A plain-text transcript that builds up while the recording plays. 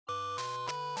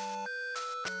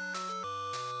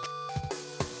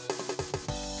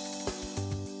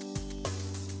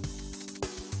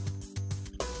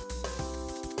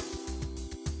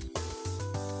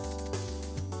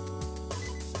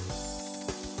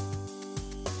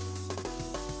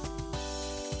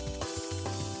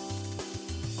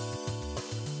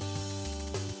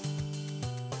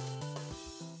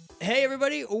Hey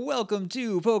everybody, welcome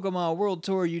to Pokemon World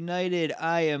Tour United.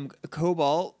 I am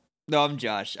Cobalt. No, I'm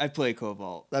Josh. I play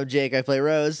Cobalt. I'm Jake. I play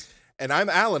Rose. And I'm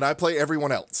Alan. I play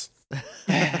everyone else.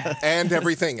 And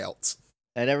everything else.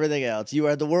 And everything else. You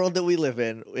are the world that we live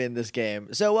in this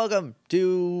game. So welcome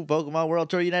to Pokemon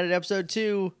World Tour United Episode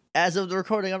 2. As of the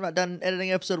recording, I'm not done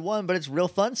editing Episode 1, but it's real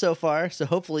fun so far, so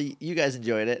hopefully you guys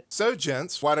enjoyed it. So,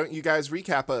 gents, why don't you guys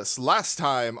recap us last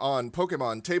time on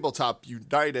Pokemon Tabletop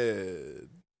United?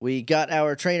 We got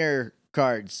our trainer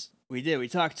cards. We did. We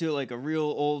talked to like a real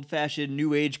old-fashioned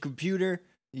new age computer.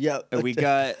 Yep. And we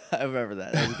got... I remember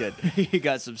that. That was good. We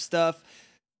got some stuff.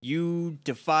 You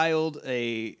defiled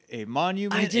a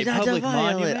monument. I did a not public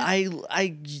defile monument.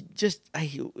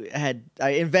 I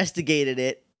investigated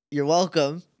it. You're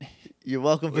welcome. You're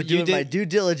welcome for doing my due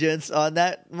diligence on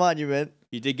that monument.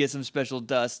 You did get some special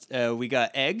dust. We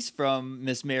got eggs from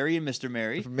Miss Mary and Mr.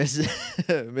 Mary. From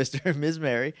Mr. and Ms.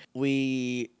 Mary.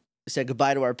 We said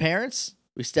goodbye to our parents.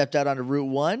 We stepped out onto Route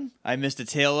 1. I missed a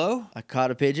Tailo. I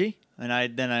caught a Pidgey. And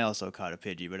I also caught a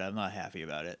Pidgey, but I'm not happy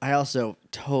about it. I also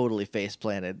totally face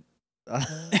planted.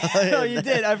 Oh, you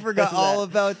did. I forgot all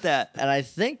about that. And I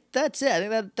think that's it. I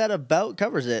think that about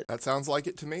covers it. That sounds like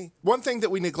it to me. One thing that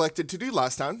we neglected to do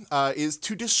last time is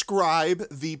to describe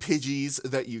the Pidgeys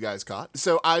that you guys caught.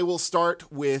 So I will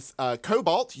start with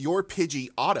Cobalt, your Pidgey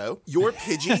Otto. Your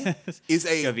Pidgey is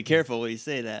a... You gotta be careful when you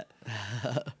say that.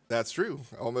 That's true.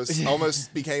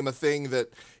 Almost became a thing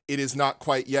that it is not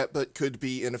quite yet, but could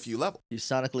be in a few levels. You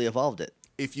sonically evolved it.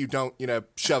 If you don't,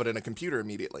 shove it in a computer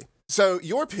immediately. So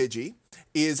your Pidgey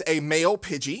is a male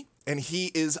Pidgey, and he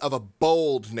is of a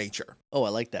bold nature. Oh, I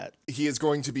like that. He is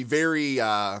going to be very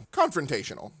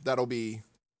confrontational. That'll be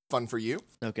fun for you.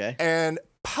 Okay. And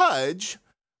Pudge,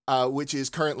 which is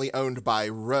currently owned by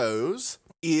Rose,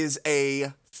 is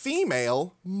a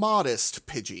female modest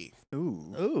Pidgey.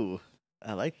 Ooh.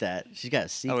 I like that. She's got a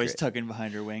secret. Always tucking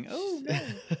behind her wing. Oh,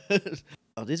 no.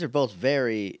 Oh, these are both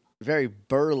very, very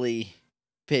burly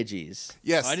Pidgeys.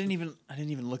 Yes. Oh, I didn't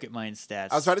even look at mine stats.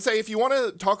 I was about to say, if you want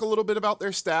to talk a little bit about their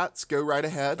stats, go right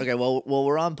ahead. Okay, well,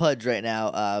 we're on Pudge right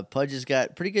now. Pudge has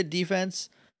got pretty good defense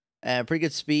and pretty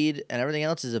good speed, and everything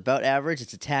else is about average.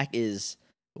 Its attack is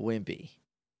wimpy.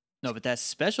 No, but that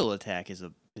special attack is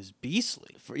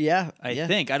beastly. I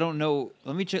think. I don't know.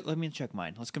 Let me check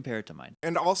mine. Let's compare it to mine.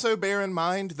 And also bear in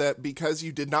mind that because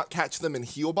you did not catch them in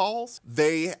heal balls,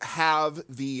 they have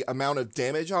the amount of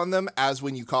damage on them as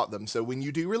when you caught them. So when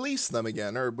you do release them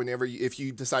again, or if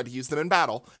you decide to use them in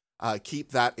battle,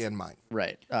 keep that in mind.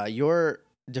 Right. Your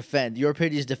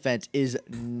Pidgey's defense is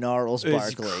gnarl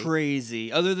sparkly. It's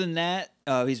crazy. Other than that,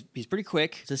 he's pretty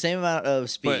quick. It's the same amount of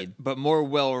speed, but more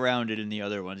well-rounded in the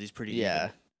other ones. He's pretty yeah.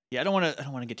 Even. Yeah, I don't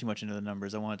want to get too much into the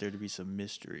numbers. I want there to be some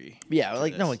mystery. Yeah,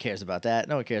 like no one cares about that.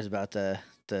 No one cares about the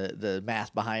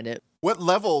math behind it. What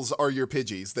levels are your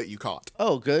Pidgeys that you caught?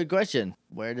 Oh, good question.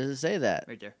 Where does it say that?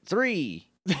 Right there. 3.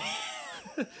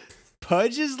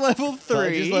 Pudge is level 3.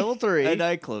 Pudge is level 3. And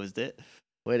I closed it.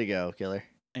 Way to go, killer.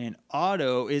 And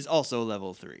Otto is also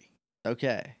level 3.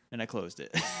 Okay. And I closed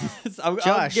it.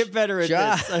 I'll get better at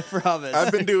this, I promise.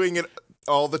 I've been doing it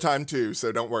all the time too,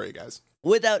 so don't worry, guys.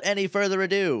 Without any further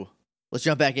ado, let's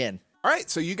jump back in. All right,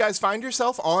 so you guys find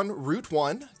yourself on Route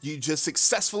 1. You just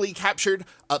successfully captured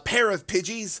a pair of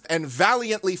Pidgeys and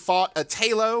valiantly fought a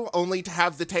Tailo, only to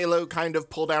have the Tailo kind of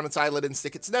pull down its eyelid and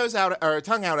stick its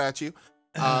tongue out at you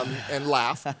and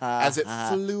laugh as it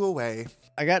flew away.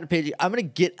 I got a Pidgey. I'm going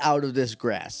to get out of this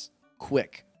grass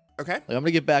quick. Okay. I'm going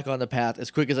to get back on the path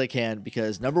as quick as I can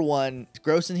because, number one, it's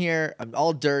gross in here. I'm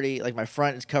all dirty. Like, my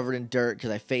front is covered in dirt because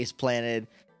I face planted.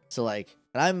 So, like,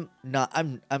 and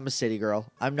I'm a city girl.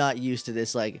 I'm not used to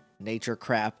this, like, nature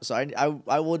crap. So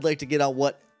I would like to get on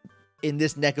what, in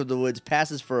this neck of the woods,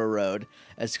 passes for a road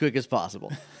as quick as possible.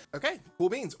 Okay, cool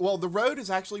beans. Well, the road is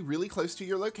actually really close to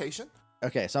your location.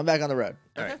 Okay, so I'm back on the road.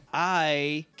 Okay. All right.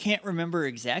 I can't remember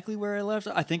exactly where I left.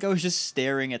 I think I was just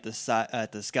staring at the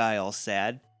sky all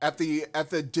sad. At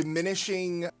the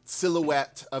diminishing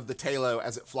silhouette of the Tailo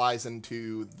as it flies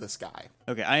into the sky.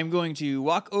 Okay, I am going to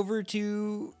walk over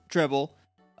to Treble.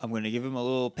 I'm going to give him a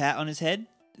little pat on his head,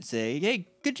 say, hey,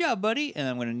 good job, buddy. And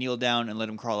I'm going to kneel down and let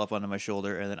him crawl up onto my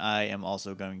shoulder. And then I am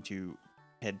also going to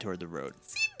head toward the road.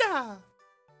 Cinda!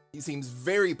 He seems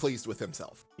very pleased with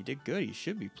himself. He did good. He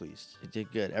should be pleased. You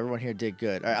did good. Everyone here did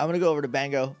good. All right, I'm going to go over to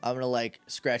Bango. I'm going to, like,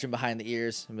 scratch him behind the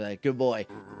ears and be like, good boy.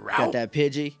 Got that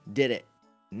Pidgey. Did it.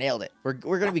 Nailed it. We're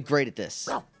going to be great at this.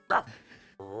 All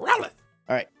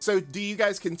right. So do you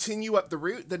guys continue up the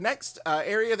route? The next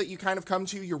area that you kind of come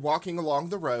to, you're walking along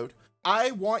the road.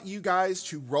 I want you guys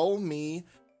to roll me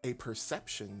a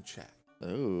perception check.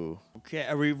 Ooh. Okay,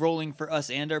 are we rolling for us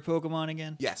and our Pokemon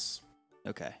again? Yes.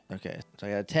 Okay. Okay. So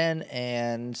I got a 10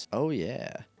 and oh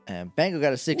yeah. And Bango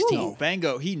got a 16. Oh,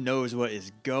 Bango, he knows what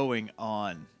is going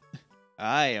on.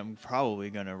 I am probably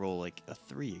going to roll like a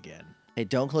 3 again. Hey,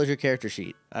 don't close your character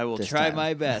sheet. I will This try time.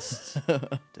 my best. Did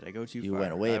I go too You far?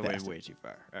 went way I went past way too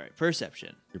far. All right,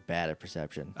 perception. You're bad at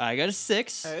perception. I got a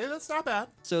 6, Hey, that's not bad.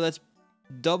 so that's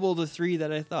double the 3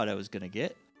 that I thought I was going to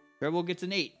get. Treble gets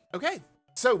an 8. Okay.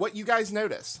 So what you guys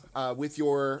notice with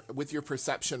your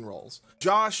perception rolls,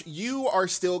 Josh, you are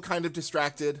still kind of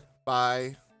distracted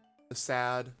by the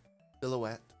sad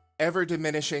silhouette, ever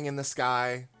diminishing in the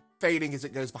sky, fading as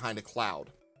it goes behind a cloud.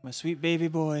 My sweet baby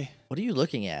boy. What are you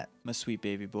looking at? My sweet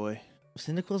baby boy.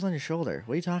 Cyndaquil's on your shoulder.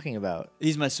 What are you talking about?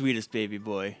 He's my sweetest baby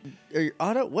boy. Are you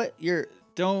auto? What? You're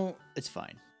Don't. It's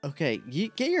fine. okay. You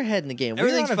get your head in the game.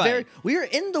 Everything's on a fine. We are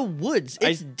in the woods.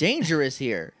 It's dangerous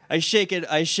here. I shake it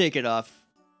off,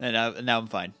 and now I'm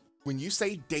fine. When you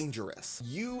say dangerous,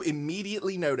 you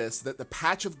immediately notice that the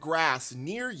patch of grass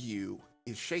near you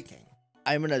is shaking.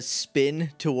 I'm gonna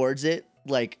spin towards it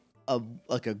like a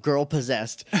girl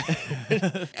possessed.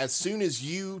 As soon as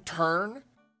you turn,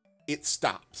 it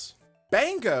stops.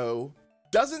 Bango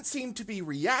doesn't seem to be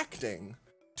reacting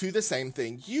to the same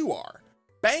thing you are.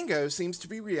 Bango seems to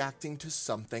be reacting to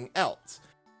something else.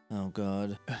 Oh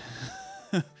god.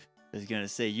 I was gonna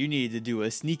say you need to do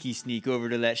a sneaky sneak over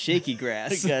to that shaky I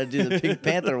grass. gotta do the Pink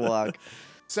Panther walk.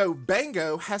 So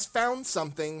Bango has found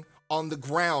something on the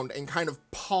ground and kind of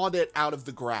pawed it out of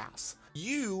the grass.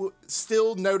 You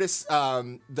still notice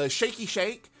the shaky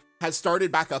shake has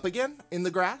started back up again in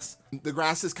the grass. The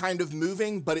grass is kind of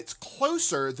moving, but it's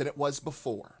closer than it was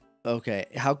before. Okay.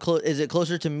 How close is it?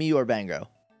 Closer to me or Bango?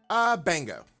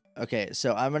 Bango. Okay,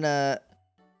 so I'm gonna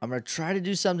try to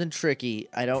do something tricky.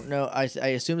 I don't know. I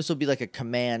assume this will be like a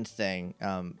command thing,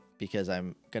 because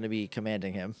I'm gonna be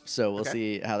commanding him. So we'll Okay.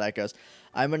 see how that goes.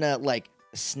 I'm gonna like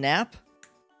snap,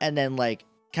 and then like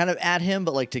kind of at him,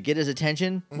 but like to get his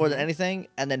attention more than anything,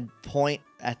 and then point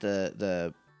at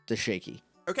the shaky.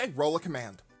 Okay, roll a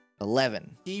command.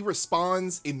 11. He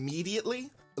responds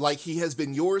immediately, like he has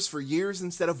been yours for years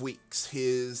instead of weeks.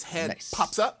 His head Nice.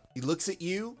 pops up, he looks at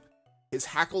you, his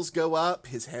hackles go up,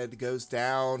 his head goes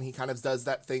down. He kind of does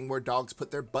that thing where dogs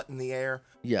put their butt in the air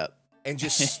Yep. and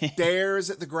just stares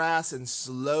at the grass and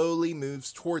slowly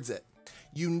moves towards it.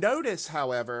 You notice,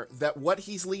 however, that what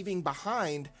he's leaving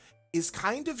behind is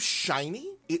kind of shiny.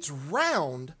 It's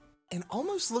round and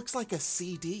almost looks like a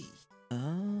CD.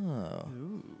 Oh.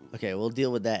 Ooh. Okay, we'll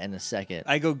deal with that in a second.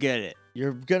 I go get it.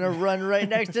 You're gonna run right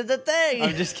next to the thing.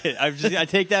 I'm just kidding. I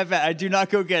take that back. I do not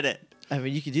go get it. I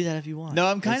mean, you can do that if you want. No,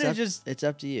 I'm It's kinda up- just- It's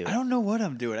up to you. I don't know what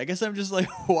I'm doing. I guess I'm just like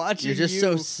watching. You're just you.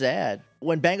 so sad.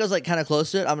 When Bango's like kind of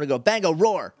close to it, I'm gonna go Bango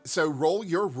roar. So roll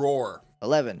your roar.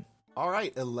 11. All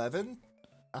right, 11.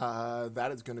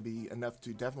 That is going to be enough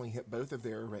to definitely hit both of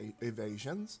their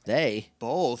evasions. They.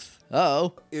 both.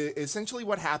 Oh. Essentially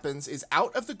what happens is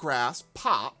out of the grass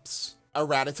pops a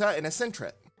Rattata and a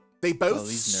Sentret. They both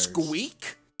these nerds.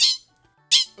 squeak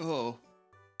Oh.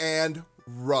 and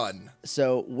run.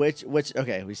 So which?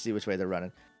 Okay, we see which way they're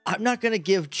running. I'm not gonna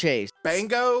give chase.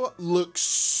 Bango looks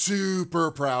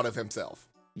super proud of himself.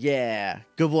 Yeah,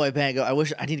 good boy, Bango.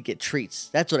 I need to get treats.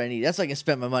 That's what I need. That's what I can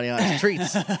spend my money on is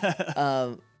treats.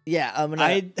 Yeah, I'm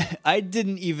gonna. I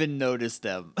didn't even notice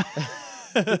them.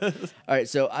 All right,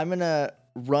 so I'm gonna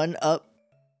run up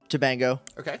to Bango.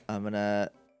 Okay. I'm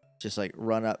gonna just like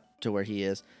run up to where he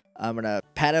is. I'm gonna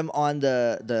pat him on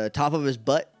the top of his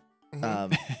butt.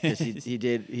 'Cause he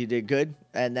did good,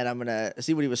 and then I'm gonna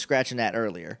see what he was scratching at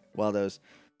earlier while those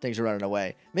things are running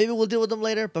away. Maybe we'll deal with them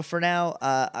later, but for now,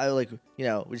 we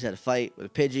just had a fight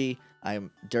with Pidgey. I'm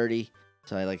dirty,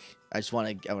 so I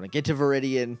want to get to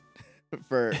Viridian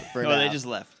for Oh, now. they just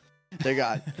left. They're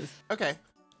gone. Okay.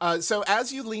 So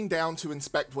as you lean down to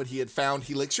inspect what he had found,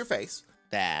 he licks your face.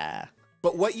 Ah.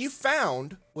 But what you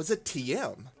found was a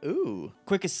TM. Ooh.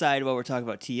 Quick aside while we're talking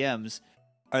about TMs,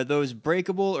 are those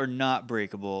breakable or not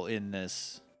breakable in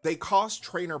this? They cost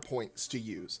trainer points to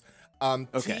use.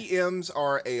 Okay. TMs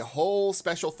are a whole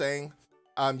special thing.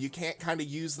 You can't kind of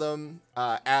use them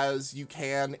as you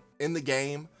can in the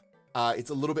game. It's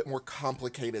a little bit more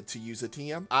complicated to use a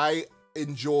TM. I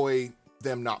enjoy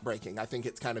them not breaking. I think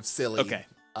it's kind of silly Okay.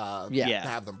 Yeah. to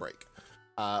have them break.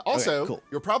 Also, cool.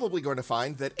 you're probably going to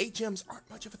find that HMs aren't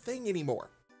much of a thing anymore.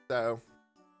 So,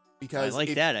 I because like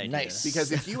if, that idea. Nice.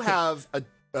 because if you have a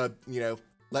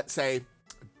let's say a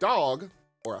dog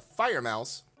or a fire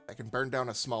mouse that can burn down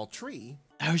a small tree,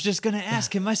 I was just gonna ask,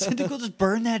 can my Cyndaquil just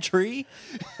burn that tree?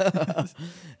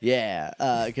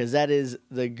 Yeah, because that is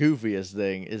the goofiest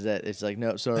thing. Is that it's like,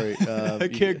 no, sorry, I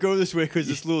can't go this way because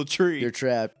this little tree. You're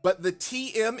trapped. But the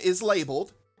TM is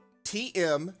labeled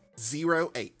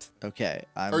TM08. Okay,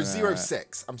 I'm Or gonna-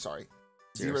 06. I'm sorry.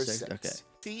 06, 06. okay.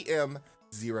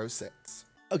 TM06.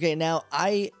 Okay, now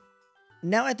I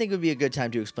think it would be a good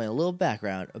time to explain a little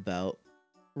background about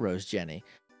Rose Jenny.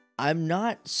 I'm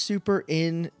not super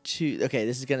into. Okay,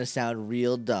 this is gonna sound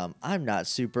real dumb. I'm not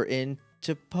super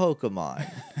into Pokemon,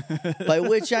 by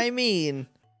which I mean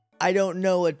I don't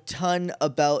know a ton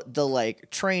about the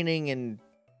like training and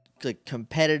like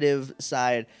competitive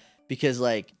side because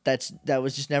like that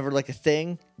was just never like a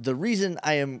thing. The reason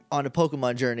I am on a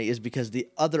Pokemon journey is because the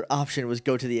other option was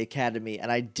go to the academy, and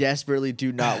I desperately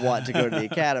do not want to go to the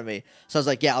academy. So I was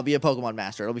like, yeah, I'll be a Pokemon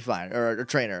master. It'll be fine, or a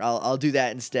trainer. I'll do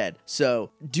that instead. So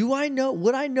would I know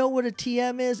what a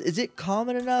TM is? Is it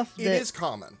common enough? It is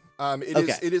common.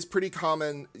 It is pretty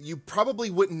common. You probably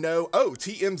wouldn't know, oh,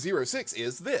 TM06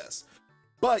 is this.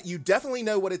 But you definitely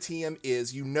know what a TM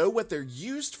is. You know what they're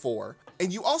used for.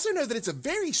 And you also know that it's a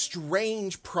very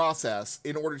strange process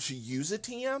in order to use a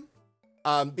TM.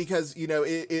 Because, you know,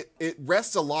 it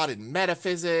rests a lot in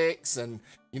metaphysics and,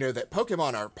 you know, that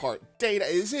Pokemon are part data.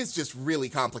 It's just really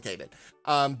complicated.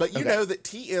 But you know that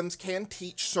TMs can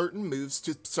teach certain moves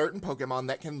to certain Pokemon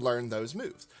that can learn those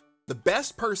moves. The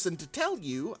best person to tell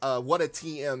you what a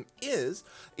TM is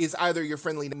either your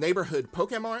friendly neighborhood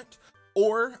Pokemart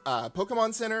or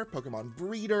Pokemon Center, Pokemon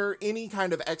Breeder, any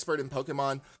kind of expert in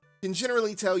Pokemon can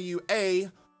generally tell you A,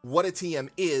 what a TM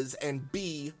is, and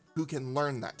B, who can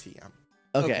learn that TM.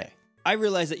 Okay. I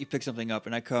realize that you pick something up,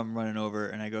 and I come running over,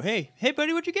 and I go, hey,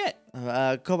 buddy, what'd you get?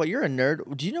 Cobalt, you're a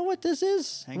nerd. Do you know what this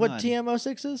is? Hang what on.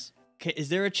 TM06 is? Okay, is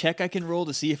there a check I can roll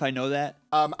to see if I know that?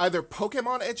 Either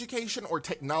Pokemon education or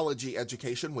technology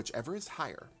education, whichever is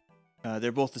higher.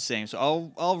 They're both the same,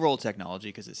 so I'll roll technology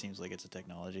because it seems like it's a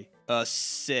technology.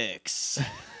 6.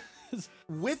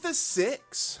 With a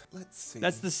 6, let's see.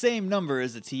 That's the same number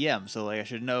as the TM, so like I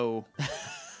should know.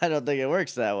 I don't think it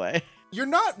works that way. You're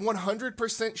not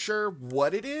 100% sure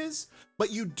what it is,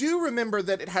 but you do remember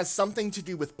that it has something to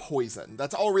do with poison.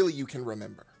 That's all really you can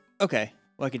remember. Okay,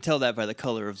 well I can tell that by the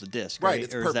color of the disc, Right, right?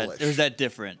 it's or is purplish. that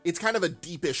different? It's kind of a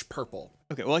deepish purple.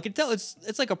 Okay, well I can tell it's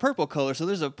like a purple color, so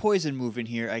there's a poison move in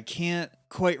here. I can't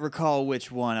quite recall which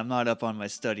one. I'm not up on my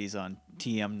studies on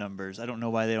TM numbers. I don't know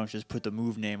why they don't just put the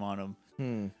move name on them.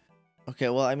 Okay,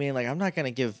 well, I mean, like, I'm not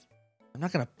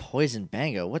gonna poison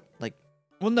Bango. What, like?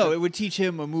 Well, no, it would teach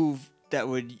him a move that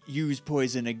would use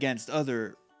poison against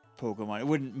other Pokemon. It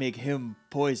wouldn't make him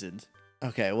poisoned.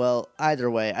 Okay, well, either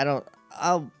way,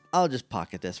 I'll just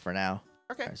pocket this for now.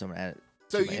 Okay. All right, so I'm gonna add it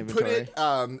So to my you put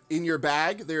inventory. it in your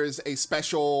bag. There's a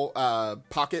special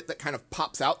pocket that kind of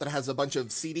pops out that has a bunch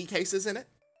of CD cases in it.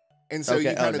 And so Okay,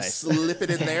 you kind oh, of nice. slip it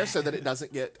in there so that it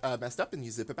doesn't get messed up, and you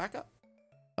zip it back up.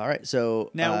 All right,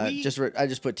 so Now I just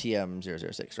put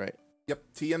TM006, right? Yep,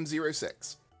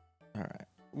 TM06. All right.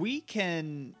 We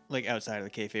can, like, outside of the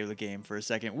kayfabe of the game for a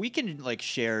second, we can, like,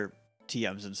 share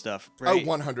TMs and stuff, right? Oh,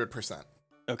 100%.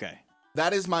 Okay.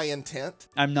 That is my intent.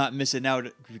 I'm not missing out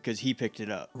because he picked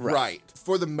it up. Right.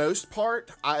 For the most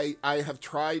part, I have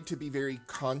tried to be very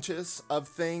conscious of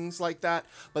things like that.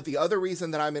 But the other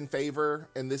reason that I'm in favor,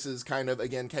 and this is kind of,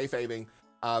 again, kayfabing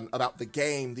about the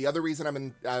game, the other reason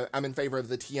I'm in favor of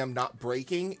the TM not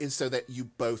breaking is so that you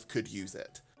both could use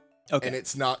it. Okay. And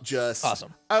it's not just,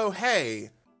 Awesome. oh, hey,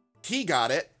 he got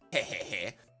it.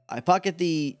 I pocket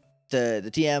the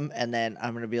TM, and then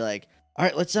I'm gonna be like, all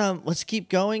right, let's keep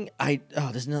going.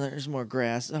 There's more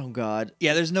grass. Oh God.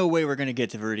 Yeah, there's no way we're going to get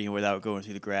to Viridian without going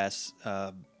through the grass.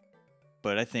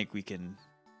 But I think we can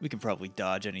probably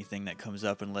dodge anything that comes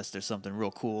up unless there's something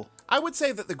real cool. I would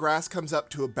say that the grass comes up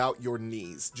to about your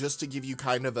knees, just to give you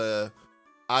kind of a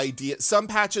idea. Some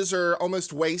patches are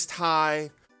almost waist high,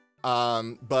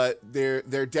 but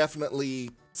they're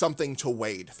definitely something to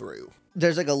wade through.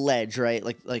 There's like a ledge, right?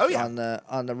 Like Oh, yeah.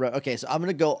 on the road. Okay, so I'm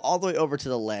gonna go all the way over to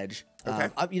the ledge. Okay.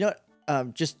 You know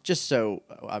what? Just so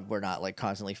we're not like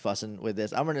constantly fussing with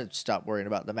this, I'm gonna stop worrying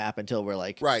about the map until we're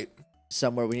like Right.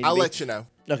 somewhere we need I'll to be. let you know.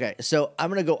 Okay, so I'm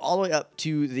gonna go all the way up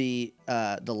to the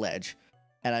ledge,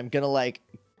 and I'm gonna like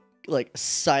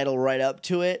sidle right up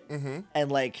to it Mm-hmm.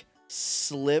 and like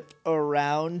slip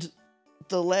around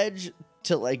the ledge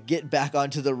to like get back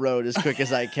onto the road as quick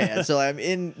as I can. So I'm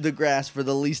in the grass for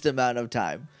the least amount of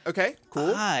time. Okay,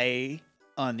 cool. I,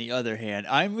 on the other hand,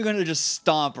 I'm going to just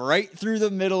stomp right through the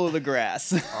middle of the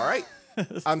grass. All right.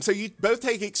 So you both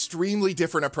take extremely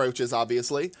different approaches,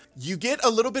 obviously. You get a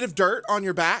little bit of dirt on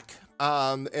your back,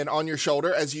 and on your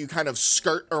shoulder as you kind of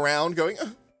skirt around going,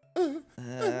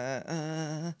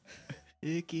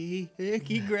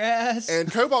 icky grass.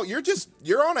 and Cobalt,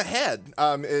 you're on ahead,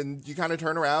 and you kind of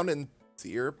turn around and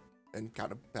see her and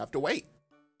kind of have to wait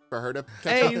for her to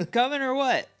catch Hey, up. you coming or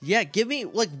what? Yeah, give me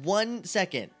like 1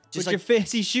 second. Just Just your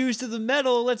fancy shoes to the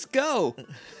metal. Let's go.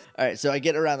 All right, so I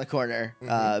get around the corner.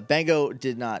 Bango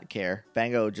did not care.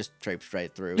 Bango just traipsed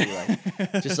right through.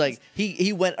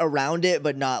 He went around it,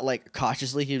 but not like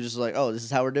cautiously. He was just like, "Oh, this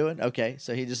is how we're doing." Okay,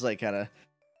 so he just like kind of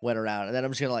went around, and then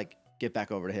I'm just gonna like get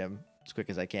back over to him as quick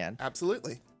as I can.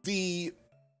 Absolutely. The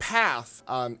path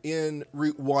in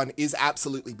Route 1 is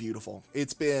absolutely beautiful.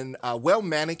 It's been well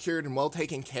manicured and well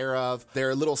taken care of.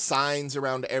 There are little signs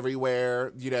around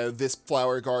everywhere. You know, this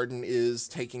flower garden is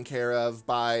taken care of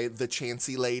by the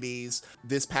Chansey ladies.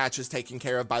 This patch is taken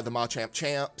care of by the Machamp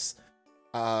champs.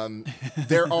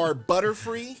 There are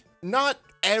Butterfree, not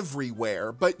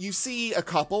everywhere, but you see a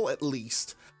couple at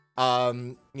least.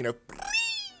 You know,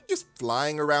 just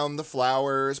flying around the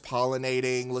flowers,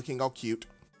 pollinating, looking all cute.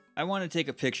 I want to take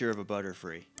a picture of a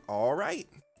Butterfree. All right.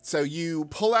 So you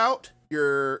pull out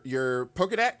your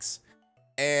Pokedex,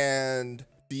 and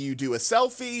do you do a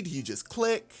selfie? Do you just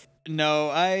click? No,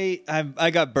 I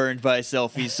got burned by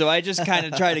selfies, so I just kind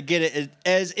of try to get it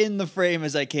as in the frame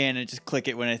as I can and just click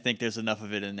it when I think there's enough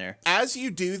of it in there. As you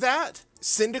do that,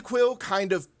 Cyndaquil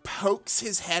kind of pokes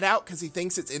his head out because he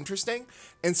thinks it's interesting,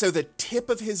 and so the tip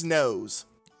of his nose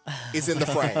is in the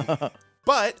frame.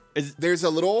 But there's the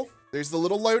little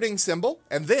loading symbol,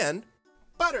 and then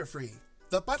Butterfree,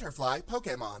 the butterfly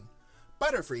Pokemon.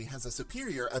 Butterfree has a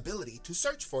superior ability to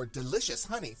search for delicious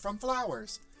honey from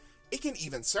flowers. It can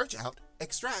even search out,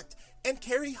 extract, and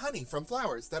carry honey from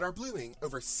flowers that are blooming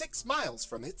over 6 miles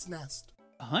from its nest.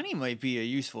 Honey might be a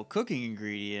useful cooking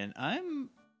ingredient. I'm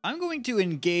going to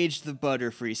engage the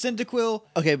Butterfree. Cyndaquil.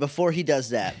 Okay, before he does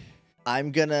that,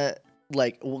 I'm gonna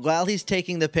like while he's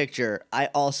taking the picture, I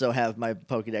also have my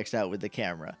Pokedex out with the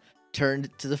camera turned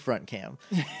to the front cam.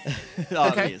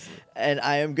 Obviously. And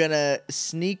I am gonna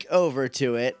sneak over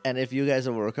to it, and if you guys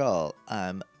will recall,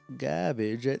 I'm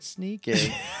garbage at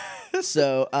sneaking.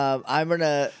 So I'm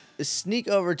gonna sneak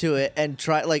over to it and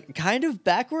try like kind of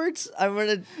backwards. I'm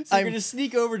gonna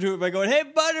sneak over to it by going, "Hey,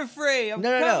 Butterfree, I'm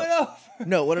coming over."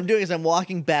 No, what I'm doing is I'm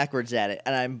walking backwards at it,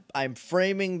 and I'm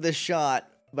framing the shot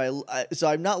by so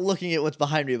I'm not looking at what's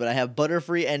behind me, but I have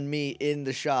Butterfree and me in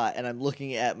the shot, and I'm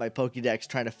looking at my Pokédex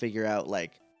trying to figure out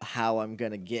like how I'm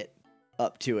gonna get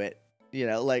up to it. You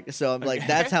know, like so I'm like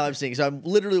that's how I'm seeing. So I'm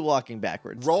literally walking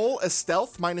backwards. Roll a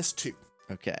stealth -2.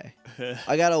 Okay.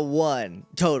 I got a 1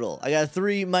 total. I got a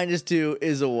 3 minus 2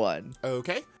 is a 1.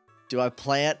 Okay. Do I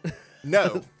plant?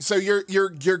 No. So you're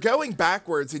going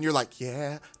backwards, and you're like,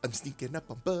 yeah, I'm sneaking up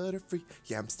on Butterfree.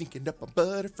 Yeah, I'm sneaking up on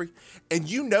Butterfree. And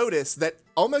you notice that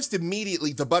almost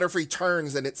immediately the Butterfree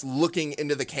turns and it's looking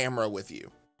into the camera with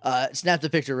you. Snap the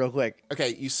picture real quick.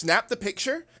 Okay, you snap the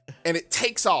picture and it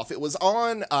takes off. It was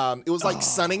on, it was like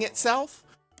sunning itself.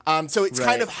 So it's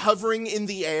kind of hovering in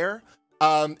the air.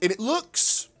 And it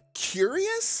looks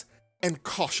curious and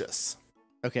cautious.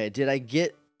 Okay, did I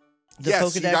get the Yes,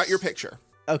 Pokedex? you got your picture.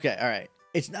 Okay, all right.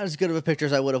 It's not as good of a picture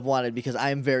as I would have wanted because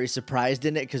I'm very surprised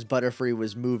in it because Butterfree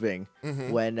was moving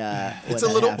when It's a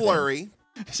that little happened. blurry.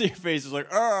 So your face is like,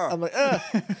 "Oh." I'm like,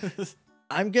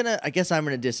 I guess I'm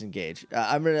gonna disengage.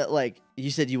 I'm gonna like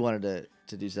you said you wanted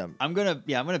to do something. I'm gonna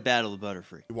battle the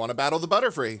Butterfree. You want to battle the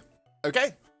Butterfree.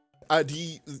 Okay.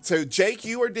 So Jake,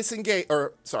 you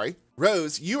are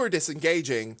Rose, you are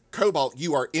disengaging. Cobalt,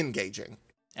 you are engaging.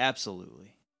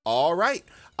 Absolutely. All right.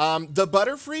 The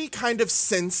Butterfree kind of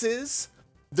senses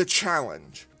the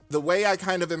challenge. The way I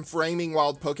kind of am framing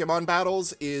wild Pokemon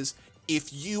battles is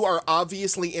if you are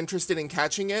obviously interested in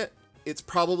catching it, it's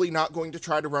probably not going to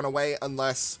try to run away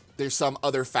unless there's some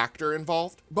other factor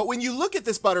involved. But when you look at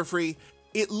this Butterfree,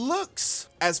 it looks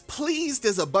as pleased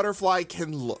as a butterfly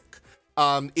can look.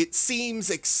 It seems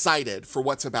excited for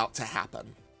what's about to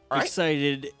happen. All right?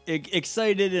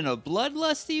 Excited in a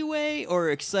bloodlusty way, or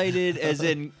excited as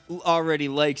in already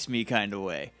likes me kind of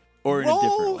way, or in a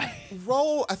different way?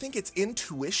 Roll, I think it's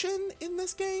intuition in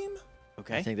this game.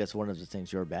 Okay. I think that's one of the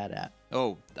things you're bad at.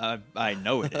 Oh, I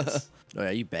know it is. Oh yeah,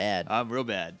 you bad. I'm real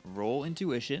bad. Roll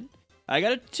intuition. I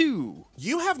got a 2.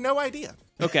 You have no idea.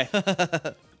 Okay.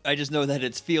 I just know that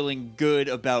it's feeling good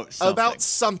about something. About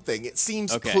something. It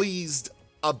seems pleased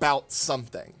about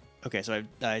something. Okay, so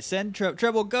I send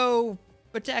Treble, go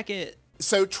attack it.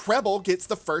 So Treble gets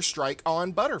the first strike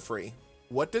on Butterfree.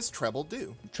 What does Treble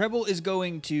do? Treble is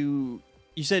going to...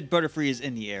 You said Butterfree is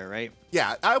in the air, right?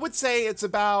 Yeah, I would say it's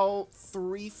about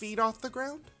 3 feet off the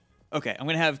ground. Okay, I'm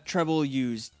going to have Treble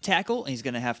use Tackle, and he's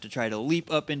going to have to try to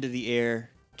leap up into the air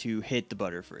to hit the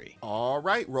Butterfree. All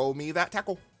right, roll me that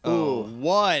tackle. Oh,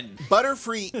 1.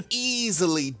 Butterfree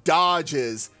easily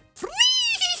dodges.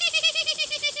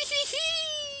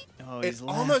 Oh, It he's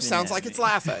almost laughing sounds at like me. it's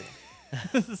laughing.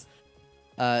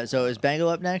 So is Bango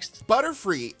up next?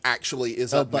 Butterfree actually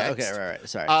is up next. Okay, right.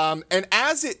 Sorry. And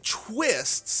as it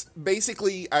twists,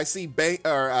 basically, I see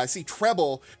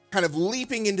Treble kind of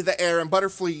leaping into the air, and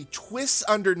Butterfree twists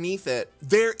underneath it.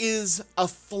 There is a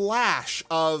flash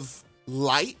of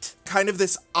light, kind of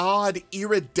this odd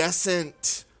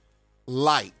iridescent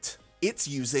light. It's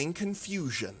using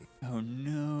confusion. Oh,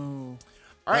 no.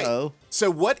 All right. Uh-oh. So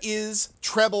what is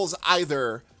Treble's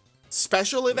either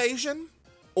special evasion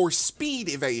or speed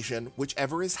evasion,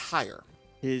 whichever is higher?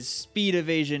 His speed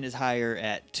evasion is higher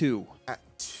at 2. At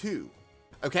 2.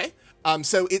 Okay.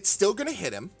 So it's still going to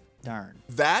hit him. Darn.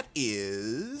 That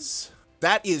is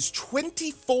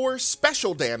 24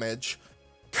 special damage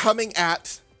coming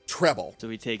at Treble. So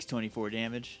he takes 24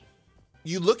 damage.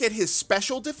 You look at his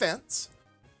special defense.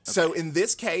 So in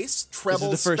this case,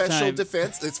 Treble's first special time.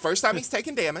 defense, it's first time he's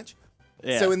taken damage.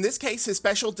 Yeah. So in this case, his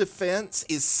special defense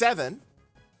is 7.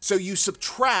 So you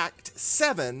subtract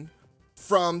 7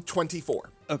 from 24.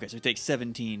 Okay, so he takes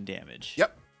 17 damage.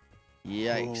 Yep.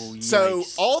 Yikes. Oh, So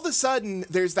yikes. all of a sudden,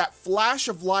 there's that flash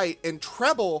of light, and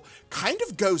Treble kind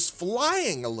of goes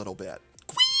flying a little bit.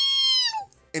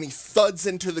 And he thuds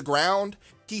into the ground.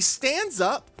 He stands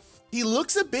up. He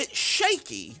looks a bit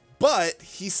shaky, but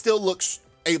he still looks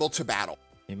able to battle.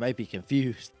 He might be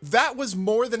confused. That was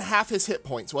more than half his hit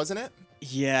points, wasn't it?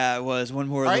 Yeah, it was. One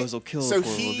more of All right, those will kill so the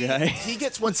poor he, little guy. he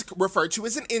gets what's referred to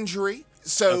as an injury.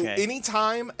 So Okay.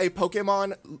 anytime a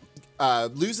Pokemon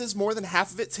loses more than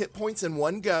half of its hit points in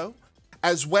one go,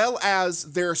 as well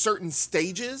as there are certain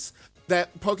stages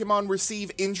that Pokemon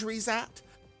receive injuries at.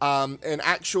 And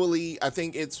actually, I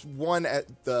think it's one at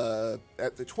the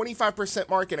 25%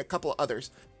 mark and a couple of others.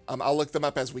 I'll look them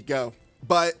up as we go.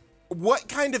 But what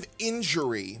kind of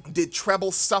injury did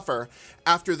Treble suffer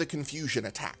after the confusion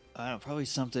attack? I don't know, probably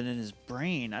something in his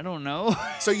brain. I don't know.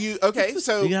 So you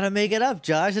You gotta make it up,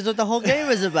 Josh. That's what the whole game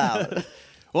is about.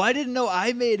 Well, I didn't know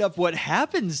I made up what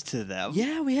happens to them.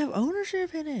 Yeah, we have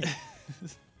ownership in it.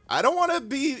 I don't want to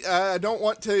be. I don't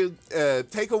want to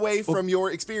take away from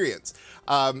your experience.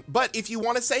 But if you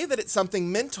want to say that it's something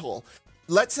mental,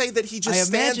 let's say that he just I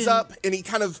stands imagine- up and he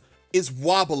kind of is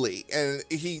wobbly and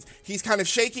he's kind of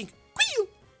shaking. Queew!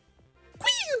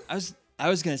 Queew! I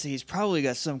was gonna say he's probably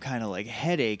got some kind of like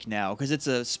headache now because it's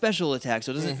a special attack,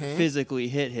 so it doesn't physically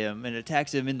hit him and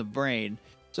attacks him in the brain.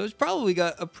 So he's probably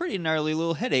got a pretty gnarly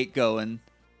little headache going.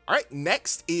 All right.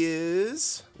 Next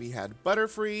is we had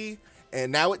Butterfree,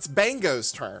 and now it's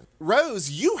Bango's turn. Rose,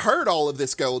 you heard all of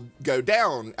this go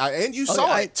down, and you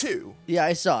saw it too. Yeah,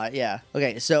 I saw it. Yeah.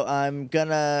 Okay, so I'm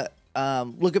gonna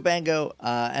look at Bango,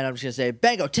 and I'm just gonna say,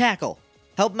 Bango, tackle,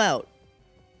 help him out.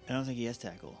 I don't think he has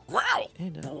tackle. Growl!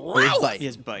 Or his bite. He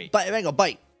has bite. Bango,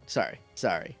 bite. Sorry.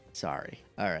 All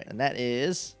right, and that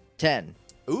is 10.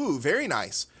 Ooh, very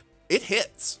nice. It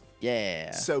hits.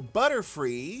 Yeah. So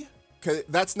Butterfree, 'cause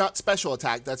that's not special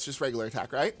attack, that's just regular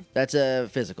attack, right? That's a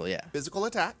physical, yeah. Physical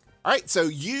attack. All right, so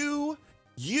you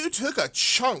took a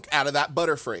chunk out of that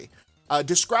Butterfree.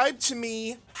 Describe to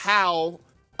me how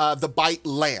the bite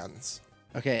lands.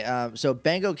 Okay, so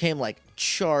Bango came like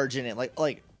charging it,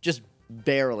 like just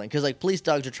barreling, because like police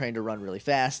dogs are trained to run really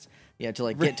fast, to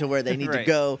like get to where they need to Right.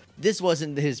 go. This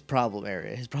wasn't his problem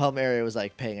area. His problem area was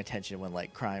like paying attention when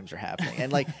like crimes are happening,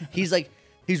 and like he's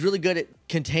really good at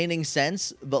containing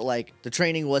sense, but like the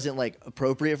training wasn't like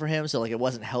appropriate for him, so like it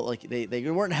wasn't they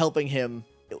weren't helping him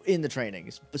in the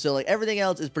trainings. So like everything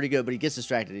else is pretty good, but he gets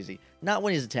distracted easy. Not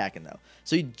when he's attacking though.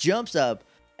 So he jumps up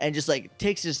and just like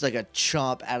takes just like a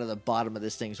chomp out of the bottom of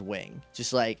this thing's wing,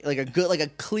 just like a good, like a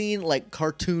clean, like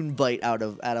cartoon bite out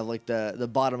of like the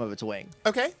bottom of its wing.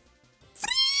 Okay.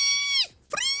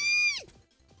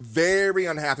 Very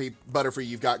unhappy Butterfree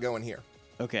you've got going here.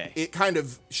 Okay. It kind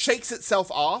of shakes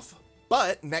itself off,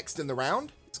 but next in the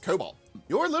round, it's Cobalt.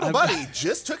 Your little buddy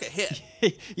just took a hit.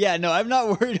 Yeah, no, I'm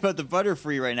not worried about the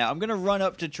Butterfree right now. I'm gonna run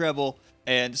up to Treble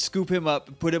and scoop him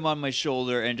up, put him on my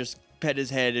shoulder, and just pet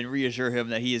his head and reassure him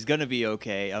that he is gonna be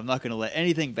okay. I'm not gonna let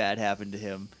anything bad happen to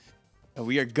him. And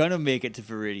we are gonna make it to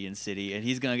Viridian City, and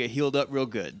he's gonna get healed up real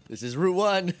good. This is Route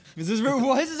 1. This is Route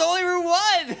 1. This is only Route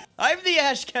 1. I'm the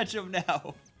Ash Ketchum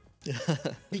now.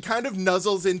 He kind of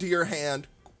nuzzles into your hand.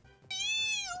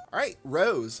 All right,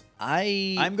 Rose.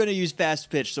 I'm gonna use Fast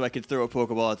Pitch so I can throw a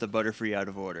Pokeball at the Butterfree out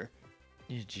of order.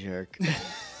 You jerk.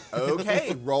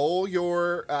 Okay, roll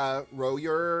your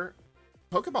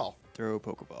Pokeball. Throw a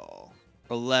Pokeball.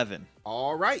 11.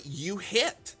 All right, you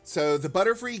hit. So the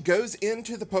Butterfree goes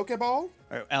into the Pokeball. All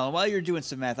right, Alan, while you're doing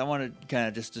some math, I want to kind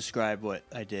of just describe what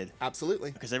I did.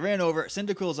 Absolutely. Because I ran over,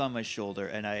 Cyndaquil's on my shoulder,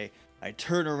 and I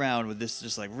turn around with this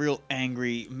just like real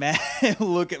angry, mad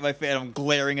look at my face. I'm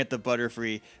glaring at the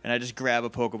Butterfree, and I just grab a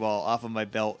Pokeball off of my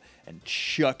belt and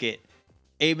chuck it,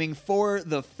 aiming for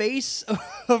the face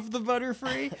of the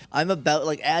Butterfree. I'm about,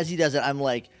 like, as he does it, I'm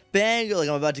like, Bango, like,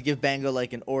 I'm about to give Bango,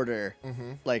 like, an order.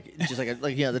 Like, just like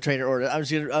the trainer order.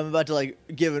 I'm about to, like,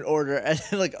 give an order, and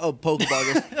then, like, a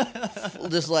Pokeball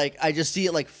just like, I just see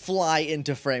it, like, fly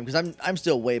into frame, because I'm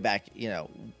still way back,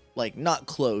 like, not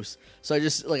close. So I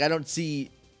just, like, I don't see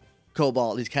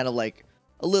Cobalt. He's kind of, like,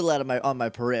 a little out of on my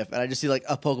periph, and I just see, like,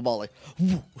 a Pokeball, like,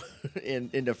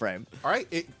 into frame. All right,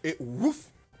 it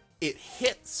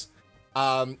hits.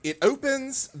 It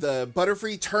opens, the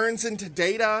Butterfree turns into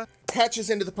Data, catches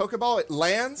into the Pokeball, it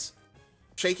lands.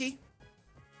 Shaky.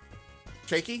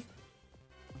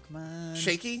 Come on.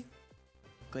 Shaky.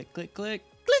 Click, click, click.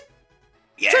 Click.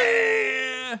 Yeah!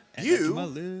 Add that You- to my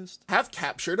list. Have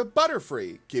captured a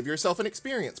Butterfree. Give yourself an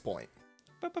experience point.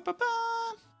 Ba-ba-ba-ba.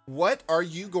 What are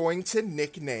you going to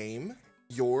nickname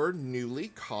your newly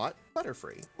caught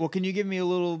Butterfree? Well, can you give me a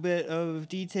little bit of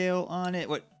detail on it?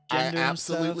 What I gender and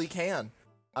absolutely stuff?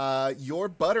 can. Your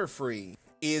Butterfree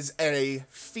is a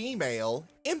female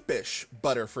impish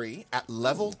Butterfree at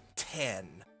level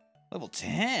 10. Level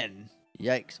 10?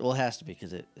 Yikes. Well, it has to be,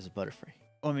 because it is a Butterfree.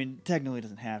 Well, I mean, technically it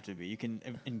doesn't have to be. You can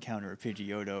encounter a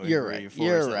Pidgeotto You're in right. Grade 4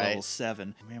 You're at right. level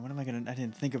 7. Man, what am I gonna... I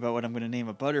didn't think about what I'm gonna name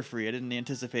a Butterfree. I didn't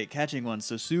anticipate catching one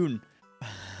so soon.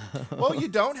 Well, you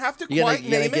don't have to You quite gonna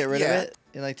name get it rid yet. of it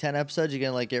in like 10 episodes? You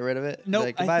gonna like get rid of it? Be Nope.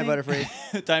 Like, goodbye,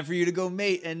 Butterfree. Time for you to go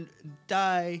mate and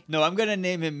die. No, I'm gonna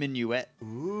name him Minuet.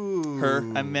 Ooh. Her.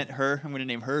 I meant her. I'm gonna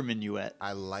name her Minuet.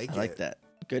 I like I it. like that.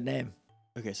 Good name.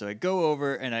 Okay, so I go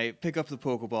over and I pick up the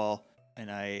Pokeball and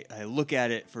I look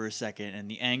at it for a second and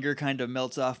the anger kind of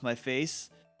melts off my face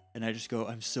and I just go,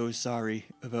 I'm so sorry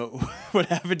about what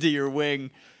happened to your wing.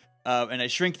 And I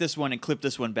shrink this one and clip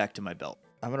this one back to my belt.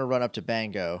 I'm gonna run up to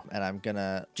Bango and I'm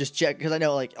gonna just check, because I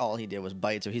know like all he did was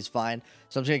bite, so he's fine.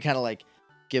 So I'm just gonna kind of like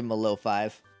give him a low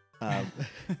 5. And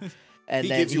He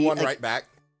then gives you one like, right back.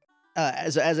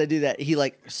 as I do that, he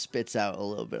like spits out a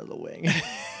little bit of the wing.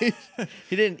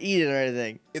 He didn't eat it or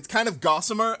anything. It's kind of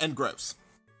gossamer and gross.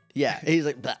 Yeah, he's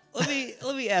like, "Bleh."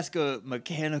 Let me ask a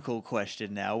mechanical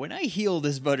question now. When I heal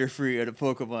this Butterfree at a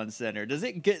Pokemon Center, does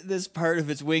it get this part of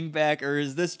its wing back, or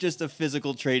is this just a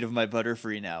physical trait of my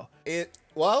Butterfree now?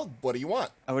 Well, what do you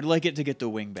want? I would like it to get the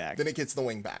wing back. Then it gets the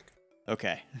wing back.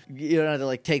 Okay. You don't have to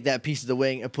like take that piece of the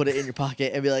wing and put it in your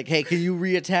pocket and be like, hey, can you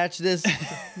reattach this?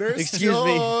 Nurse Excuse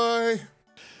Joy. me.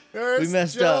 Nurse We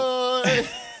messed Joy. up. All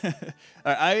right,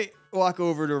 I walk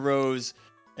over to Rose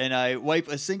and I wipe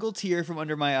a single tear from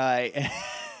under my eye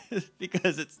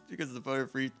because of the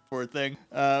Butterfree poor thing.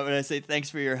 And I say thanks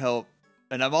for your help.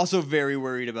 And I'm also very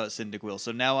worried about Cyndaquil.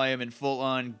 So now I am in full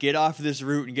on get off this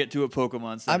route and get to a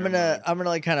Pokemon Center. I'm gonna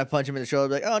like kind of punch him in the shoulder,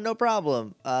 be like, oh, no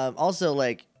problem. Also,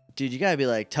 like, dude, you gotta be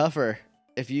like tougher.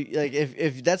 If you like,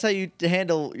 if that's how you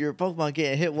handle your Pokemon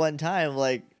getting hit one time,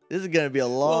 like, this is gonna be a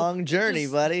long journey,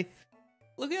 buddy.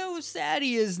 Look how sad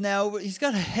he is now. He's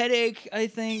got a headache, I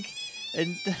think.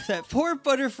 And that poor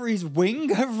Butterfree's wing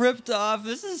got ripped off.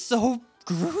 This is so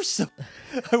gruesome.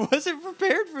 I wasn't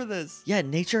prepared for this. Yeah,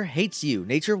 nature hates you.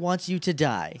 Nature wants you to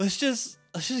die. Let's just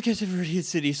get to Viridian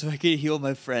City so I can heal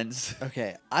my friends.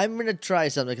 Okay, I'm gonna try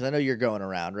something because I know you're going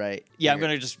around, right? Yeah, I'm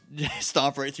gonna just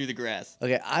stomp right through the grass.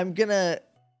 Okay, I'm gonna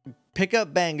pick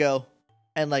up Bango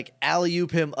and like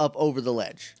alley-oop him up over the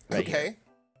ledge. Right Okay. here.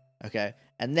 Okay,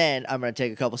 and then I'm gonna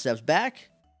take a couple steps back,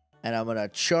 and I'm gonna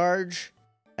charge,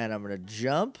 and I'm gonna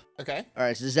jump. Okay. All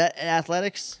right, so is that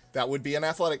athletics? That would be an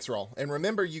athletics roll. And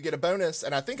remember, you get a bonus,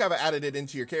 and I think I've added it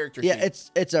into your character Yeah, sheet.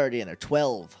 it's already in there.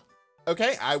 12.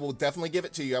 Okay, I will definitely give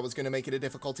it to you. I was going to make it a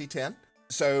difficulty 10.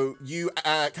 So you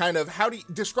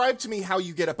describe to me how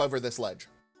you get up over this ledge.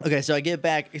 Okay, so I get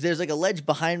back. There's like a ledge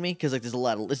behind me because like there's a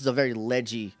lot of. This is a very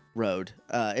ledgy road.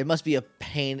 It must be a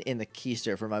pain in the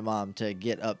keister for my mom to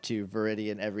get up to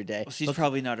Viridian every day. Well, she's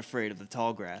probably not afraid of the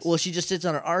tall grass. Well, she just sits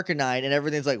on her Arcanine and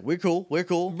everything's like, we're cool.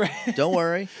 Don't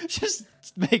worry. Just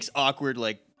makes awkward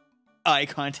like eye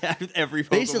contact with every Pokemon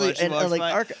Basically, she and walks like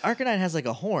by. Arcanine has like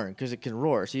a horn because it can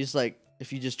roar. So you just like,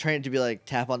 if you just train it to be like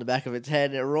tap on the back of its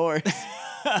head and it roars.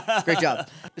 Great job.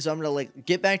 So I'm gonna like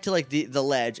get back to like the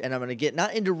ledge and I'm gonna get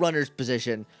not into runner's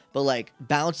position, but like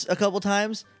bounce a couple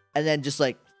times and then just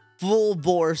like full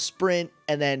bore sprint.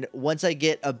 And then once I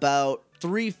get about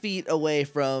 3 feet away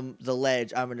from the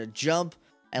ledge, I'm gonna jump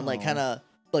and like Aw. kind of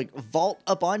like vault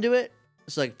up onto it.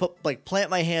 So like plant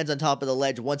my hands on top of the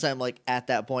ledge once I'm like at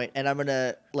that point, and I'm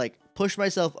gonna like push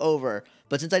myself over.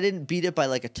 But since I didn't beat it by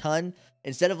like a ton,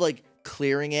 instead of like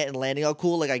clearing it and landing all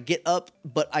cool, like I get up,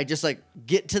 but I just like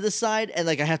get to the side and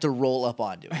like I have to roll up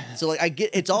onto it. So like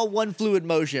it's all one fluid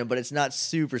motion, but it's not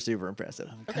super impressive.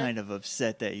 I'm kind of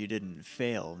upset that you didn't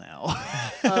fail now.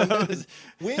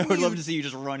 When I would you- love to see you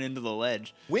just run into the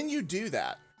ledge. When you do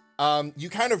that, you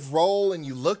kind of roll and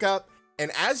you look up,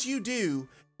 and as you do,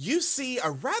 you see a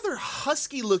rather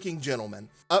husky-looking gentleman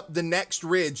up the next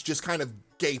ridge just kind of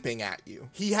gaping at you.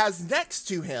 He has next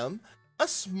to him a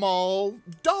small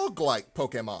dog-like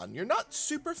Pokemon you're not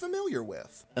super familiar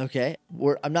with. Okay,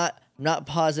 I'm not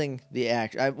pausing the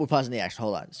action. We're pausing the action.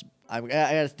 Hold on, I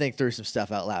gotta think through some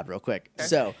stuff out loud real quick. Okay.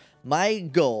 So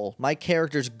my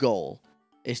character's goal,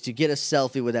 is to get a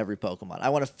selfie with every Pokemon. I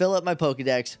want to fill up my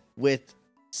Pokedex with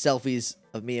selfies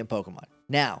of me and Pokemon.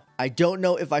 Now, I don't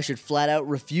know if I should flat out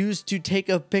refuse to take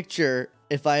a picture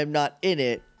if I am not in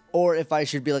it, or if I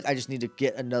should be like, I just need to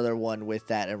get another one with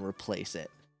that and replace it.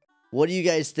 What do you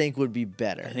guys think would be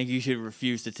better? I think you should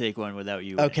refuse to take one without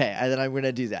you. in it. Okay, and then I'm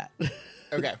gonna do that.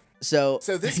 Okay, So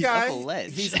so this He's up guy, a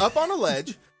ledge. he's up on a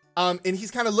ledge, and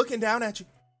he's kind of looking down at you.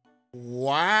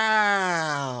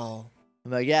 Wow.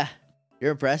 I'm like, yeah,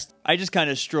 you're impressed. I just kind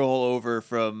of stroll over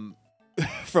from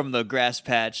the grass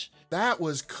patch. That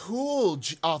was cool,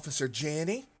 Officer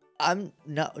Jenny. I'm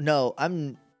no,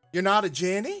 You're not a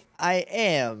Jenny? I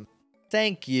am.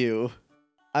 Thank you.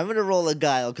 I'm gonna roll a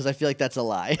guile because I feel like that's a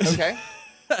lie. Okay.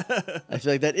 I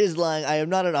feel like that is lying. I am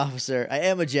not an officer. I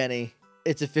am a Jenny.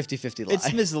 It's a 50-50 lie.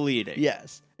 It's misleading.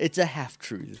 Yes, it's a half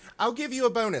truth. I'll give you a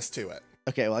bonus to it.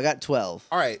 Okay, well I got 12.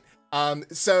 All right.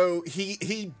 So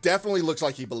he definitely looks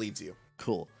like he believes you.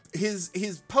 Cool. His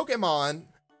Pokemon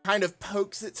kind of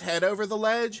pokes its head over the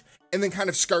ledge and then kind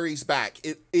of scurries back.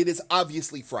 It is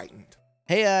obviously frightened.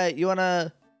 Hey, you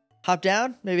wanna hop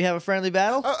down? Maybe have a friendly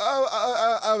battle?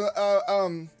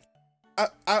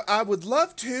 I would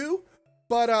love to,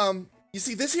 but you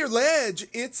see this here ledge,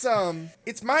 it's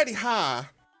mighty high,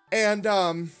 and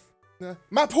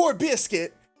my poor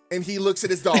Biscuit, and he looks at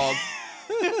his dog.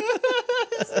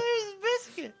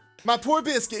 My poor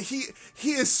Biscuit,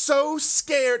 he is so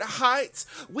scared of heights.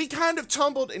 We kind of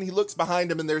tumbled, and he looks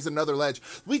behind him, and there's another ledge.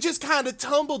 We just kind of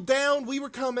tumbled down. We were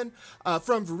coming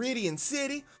from Viridian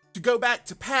City to go back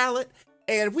to Pallet,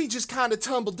 and we just kind of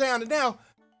tumbled down, and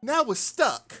now we're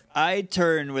stuck. I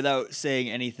turn without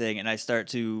saying anything, and I start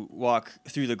to walk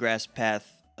through the grass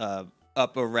path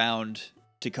up around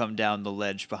to come down the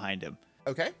ledge behind him.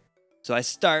 Okay, So I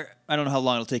don't know how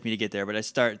long it'll take me to get there, but I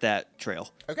start that trail.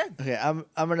 okay. Okay, I'm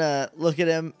gonna look at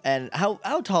him and how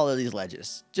tall are these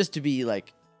ledges? Just to be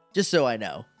like, just so I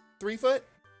know. 3 foot?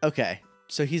 Okay,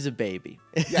 so he's a baby.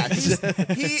 Yeah, he's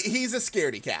a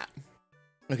scaredy cat.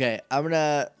 Okay, I'm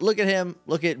gonna look at him,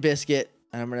 look at Biscuit,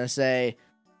 and I'm gonna say,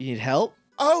 "You need help?"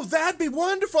 Oh, that'd be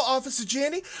wonderful, Officer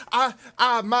Jenny.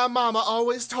 My mama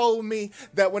always told me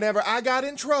that whenever I got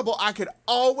in trouble, I could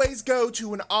always go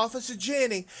to an Officer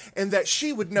Jenny and that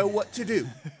she would know what to do.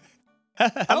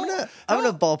 I'm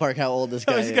gonna ballpark how old this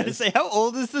I guy was gonna is. say, how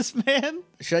old is this man?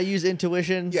 Should I use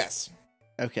intuition? Yes,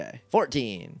 Okay,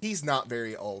 14. he's not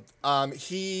very old.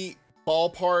 He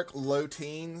ballpark low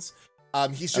teens.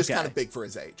 He's just Okay. kind of big for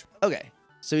his age. Okay,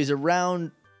 so he's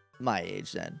around my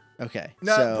age then. Okay,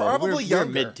 No, so probably we're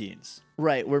younger. mid-teens.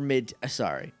 right, we're mid.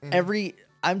 Sorry,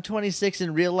 I'm 26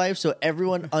 in real life, so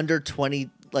everyone under 20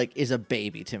 like is a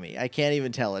baby to me. I can't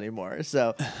even tell anymore.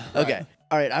 So, okay,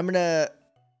 all right, I'm gonna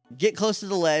get close to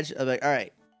the ledge. I'm like, all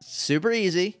right, super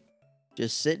easy.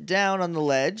 Just sit down on the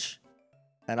ledge,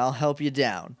 and I'll help you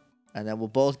down, and then we'll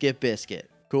both get Biscuit.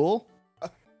 Cool?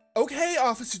 Okay,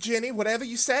 Officer Jenny, whatever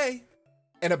you say.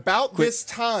 And about this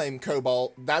time,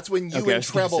 Cobalt, that's when you Okay, I and was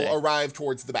gonna Treble say. arrive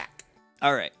towards the back.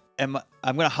 All right, I'm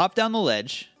gonna hop down the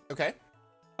ledge. Okay?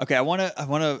 Okay, I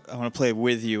wanna play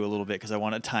with you a little bit because I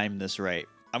want to time this right.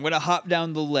 I'm gonna hop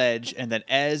down the ledge, and then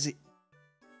as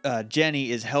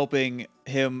Jenny is helping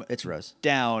him It's Rose.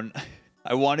 down,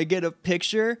 I want to get a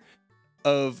picture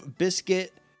of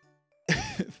Biscuit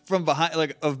from behind,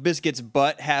 like of Biscuit's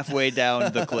butt halfway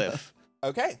down the cliff.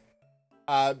 Okay.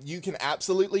 You can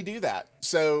absolutely do that.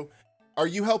 So, are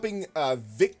you helping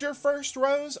Victor first,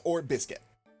 Rose, or Biscuit?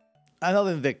 I'm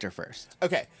helping Victor first.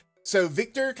 Okay. So,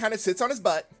 Victor kind of sits on his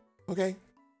butt. Okay.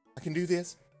 I can do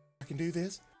this. I can do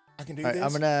this. I can do All right,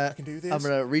 this. I can do this. I'm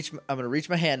gonna reach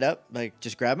my hand up, like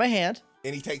just grab my hand,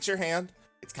 And he takes your hand.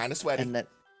 It's kind of sweaty. and then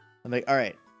I'm like, all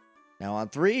right, now on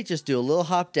 3, just do a little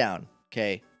hop down.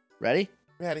 Okay, ready?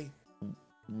 Ready.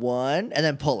 1, and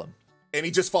then pull him. And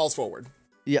he just falls forward.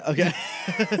 Yeah. Okay.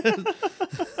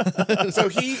 So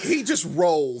he just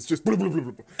rolls, just blah, blah, blah,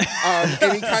 blah.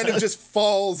 And he kind of just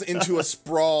falls into a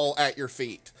sprawl at your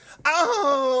feet.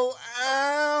 Oh,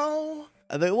 ow.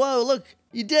 I'm like, whoa, look,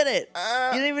 you did it.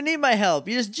 You didn't even need my help.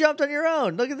 You just jumped on your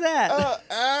own. Look at that.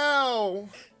 Ow.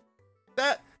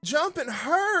 That jumping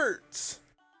hurts.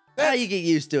 Now you get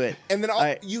used to it. And then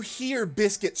right. you hear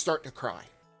Biscuit start to cry.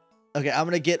 Okay, I'm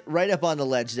going to get right up on the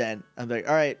ledge then. I'm like,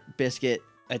 all right, Biscuit.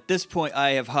 At this point,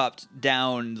 I have hopped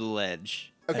down the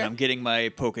ledge. Okay. And I'm getting my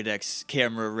Pokedex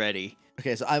camera ready.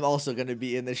 Okay, so I'm also going to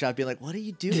be in the shot being like, what are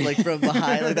you doing? Like from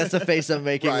behind. Like that's the face I'm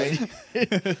making. Right.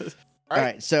 All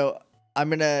right, so I'm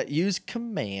going to use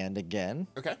command again.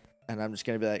 Okay. And I'm just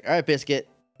going to be like, all right, Biscuit,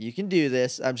 you can do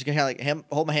this. I'm just going to kind of like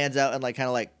hold my hands out and like kind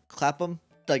of like clap them.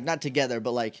 Like not together,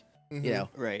 but like, you know,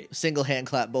 Right. single hand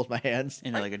clap both my hands.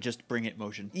 And like a just bring it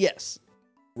motion. Yes.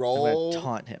 I'm Roll. going to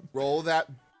taunt him. Roll that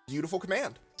beautiful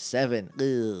command. 7.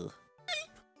 Ugh.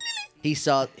 He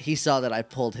saw that I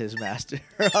pulled his master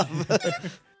up.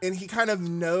 And he kind of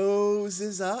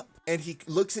noses up and he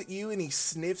looks at you and he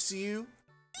sniffs you.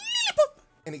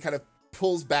 And he kind of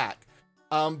pulls back.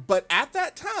 But at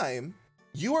that time,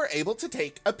 you are able to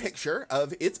take a picture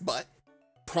of its butt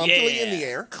promptly in the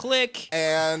air. Click.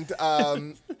 And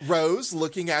Rose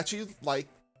looking at you like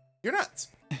you're nuts.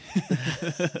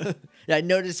 Yeah, I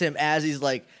noticed him as he's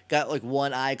like got like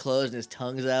one eye closed and his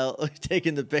tongue's out, like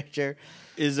taking the picture.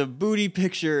 Is a booty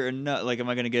picture or not? Like, am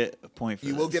I going to get a point for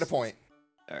You this? will get a point.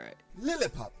 All right.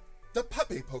 Lillipup, the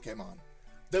puppy Pokemon.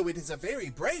 Though it is a very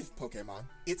brave Pokemon,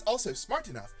 it's also smart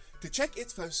enough to check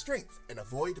its foe's strength and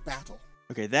avoid battle.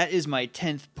 Okay, that is my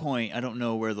 10th point. I don't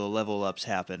know where the level ups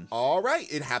happen. All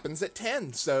right, it happens at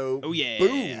 10, so Oh, yeah.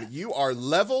 boom, you are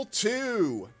level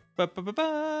 2.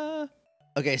 Ba-ba-ba-ba.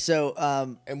 Okay, so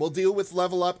And we'll deal with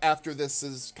level up after this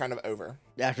is kind of over.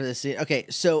 after this scene, okay,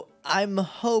 so I'm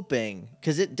hoping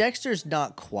because Dexter's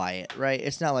not quiet, right?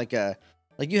 It's not like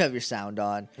you have your sound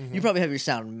on. You probably have your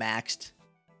sound maxed,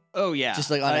 Oh, yeah.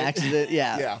 just like on accident.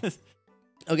 Yeah. Yeah.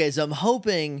 Okay, so I'm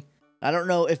hoping. I don't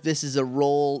know if this is a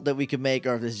roll that we could make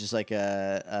or if this is just like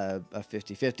a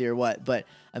 50-50 or what, but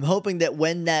I'm hoping that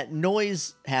when that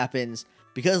noise happens,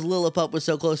 because Lillipup was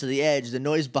so close to the edge, the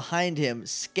noise behind him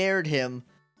scared him,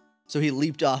 so he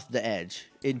leaped off the edge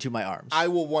into my arms. I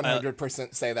will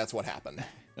 100% say that's what happened.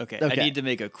 Okay, Okay. I need to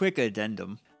make a quick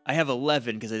addendum. I have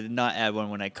 11 because I did not add one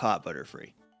when I caught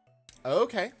Butterfree.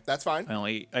 Okay, that's fine. I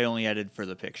only added for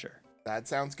the picture. That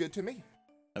sounds good to me.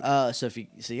 So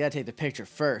you gotta take the picture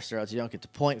first, or else you don't get the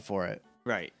point for it.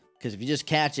 Right. Because if you just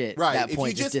catch it, Right, that if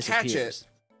point you just catch disappears. it,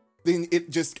 then it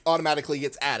just automatically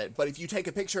gets added. But if you take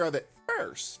a picture of it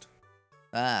first,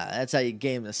 That's how you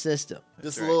game the system.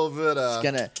 just a right. little bit It's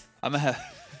gonna I'm gonna have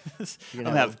You're I'm gonna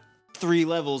gonna have 3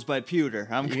 levels by pewter.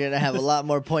 you're gonna have a lot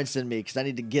more points than me because I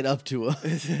need to get up to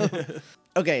him.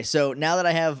 Okay, so now that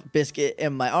I have Biscuit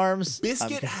in my arms, I'm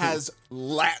Biscuit gonna- has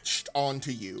latched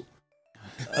onto you.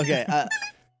 Okay,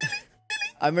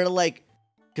 I'm gonna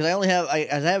because I only have I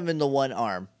have him in the one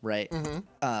arm, right?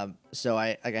 Mm-hmm. So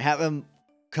I have him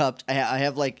cupped. I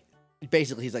have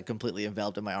basically he's like completely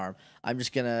enveloped in my arm. I'm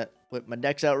just gonna whip my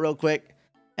dex out real quick,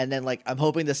 and then I'm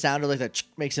hoping the sound of that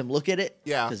makes him look at it.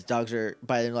 Yeah. Because dogs are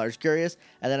by and large curious,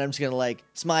 and then I'm just gonna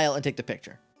smile and take the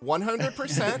picture.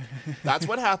 100%. That's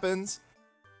what happens.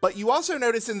 But you also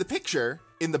notice in the picture,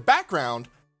 in the background,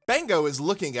 Bango is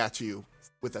looking at you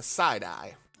with a side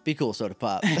eye. Be cool, soda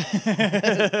pop.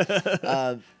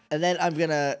 And then I'm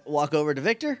gonna walk over to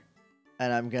Victor,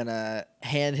 and I'm gonna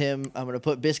hand him. I'm gonna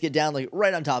put Biscuit down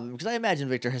right on top of him because I imagine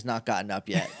Victor has not gotten up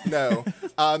yet. No.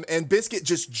 And Biscuit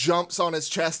just jumps on his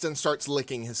chest and starts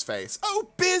licking his face. Oh,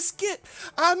 Biscuit!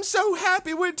 I'm so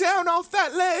happy we're down off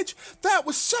that ledge. That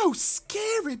was so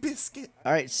scary, Biscuit.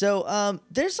 All right, so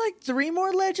there's 3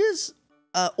 more ledges,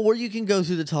 or you can go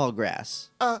through the tall grass.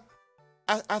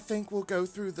 I think we'll go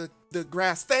through the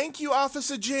grass. Thank you,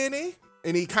 Officer Jenny.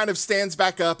 And he kind of stands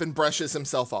back up and brushes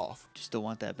himself off. Do you still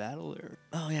want that battle or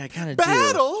Oh yeah, I kind of do.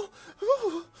 Battle?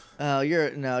 Ooh. Oh,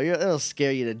 it'll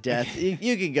scare you to death.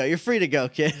 You can go. You're free to go,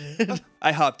 kid.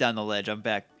 I hopped down the ledge. I'm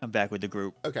back with the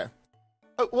group. Okay.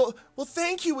 Well,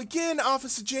 thank you again,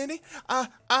 Officer Jenny.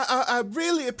 I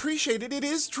really appreciate it. It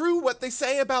is true what they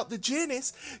say about the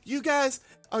Jennies. You guys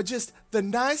are just the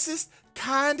nicest,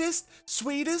 kindest,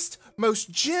 sweetest, most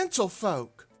gentle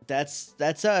folk. That's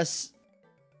us.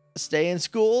 Stay in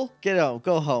school. Get home.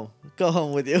 Go home. Go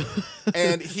home with you.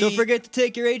 And Don't forget to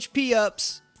take your HP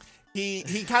ups.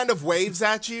 he kind of waves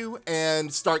at you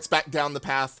and starts back down the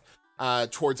path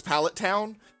towards Pallet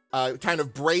Town, kind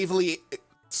of bravely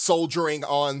soldiering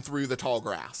on through the tall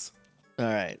grass. All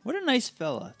right. What a nice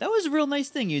fella. That was a real nice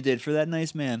thing you did for that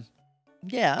nice man.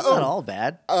 Yeah, I'm Oh. not all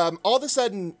bad. All of a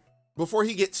sudden, before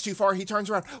he gets too far, he turns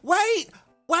around. Wait,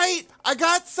 I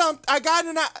got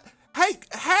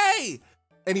hey!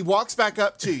 And he walks back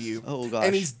up to you. Oh, gosh.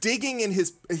 And he's digging in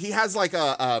he has like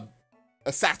a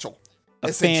satchel.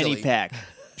 A fanny essentially. pack.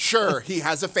 Sure, he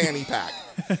has a fanny pack.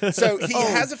 So he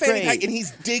has a fanny great. pack and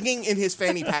he's digging in his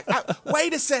fanny pack.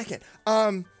 Wait a second.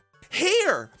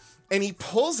 Here. And he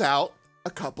pulls out a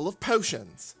couple of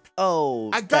potions. Oh,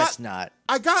 that's not.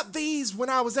 I got these when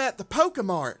I was at the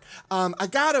Pokemart. I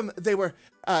got them. They were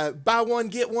buy one,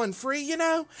 get one free, you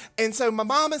know? And so my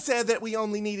mama said that we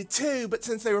only needed 2, but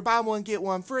since they were buy one, get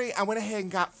one free, I went ahead and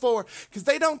got 4. Because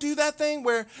they don't do that thing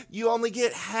where you only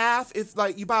get half. If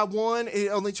like you buy one, it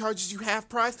only charges you half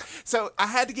price. So I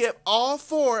had to get all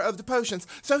 4 of the potions.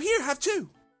 So here, have 2.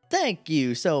 Thank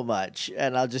you so much.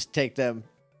 And I'll just take them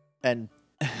and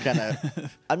kind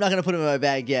of. I'm not gonna put them in my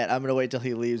bag yet. I'm gonna wait till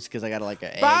he leaves because I gotta like an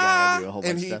egg. I gotta do a whole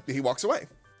And bunch of stuff. he walks away.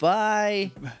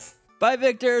 Bye. Bye,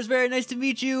 Victor. It was very nice to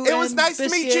meet you. It was and nice to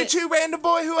meet you Biscuit. too, random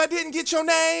boy who I didn't get your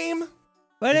name.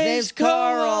 My His name's name's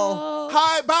Carl. Carl.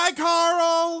 Hi, bye,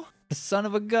 Carl. Son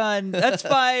of a gun. That's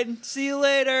fine. See you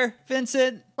later,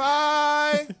 Vincent.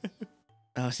 Bye.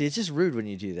 Oh, see, it's just rude when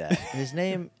you do that. His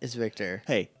name is Victor.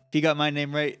 Hey, if he got my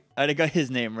name right, I'd have got his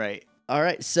name right. All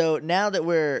right, so now that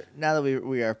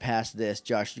we are past this,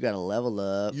 Josh, you got to level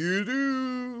up. You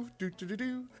do.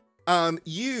 Do.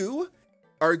 You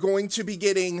are going to be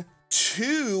getting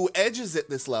 2 edges at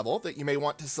this level that you may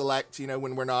want to select,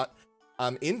 when we're not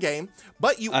in game.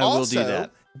 But you I will do also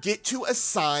that. get to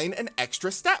assign an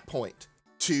extra stat point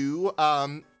to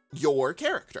your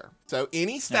character. So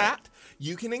any stat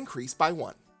you can increase by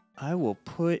 1. I will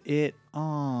put it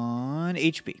on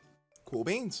HP. Cool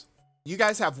beans. You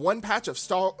guys have 1 patch of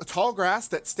tall grass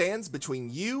that stands between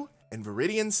you and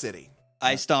Viridian City.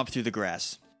 I stomp through the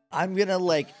grass. I'm gonna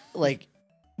like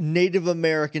Native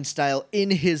American style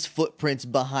in his footprints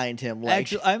behind him. Like,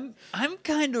 Actually, I'm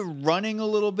kind of running a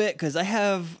little bit because I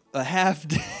have a half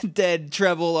dead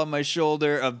treble on my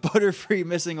shoulder, a Butterfree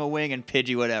missing a wing, and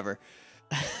Pidgey whatever.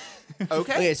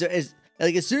 Okay. okay, so as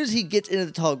soon as he gets into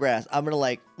the tall grass, I'm gonna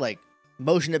like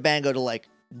motion to Bango to like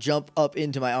jump up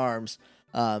into my arms,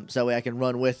 so that way I can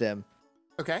run with him.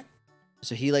 Okay.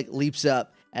 So he like leaps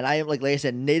up, and I am like I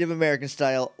said, Native American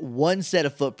style, 1 set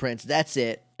of footprints. That's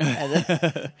it. And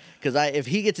then, because if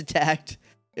he gets attacked,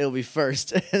 it'll be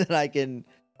first, and then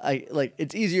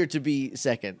it's easier to be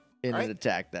second in Right. an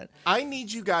attack then. I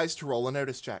need you guys to roll a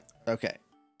notice check. Okay,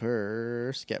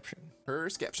 perception.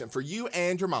 Perception for you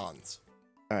and your mons.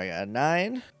 All right, I got a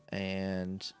 9,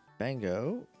 and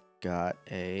Bango got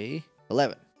a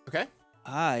 11. Okay.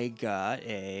 I got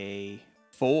a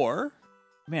 4.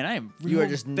 Man, I am You real are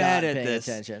just bad not at paying this.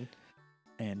 attention.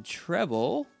 And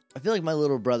Treble. I feel like my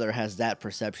little brother has that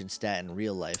perception stat in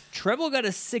real life. Treble got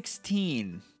a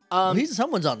 16. Well,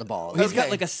 someone's on the ball. He's Okay. got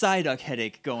like a Psyduck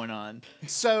headache going on.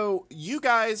 So you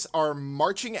guys are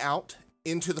marching out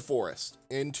into the forest,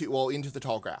 into the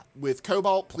tall grass. With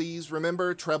Cobalt, please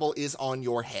remember Treble is on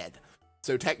your head.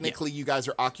 So technically you guys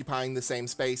are occupying the same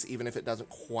space, even if it doesn't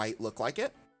quite look like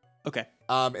it. Okay.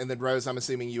 And then Rose, I'm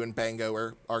assuming you and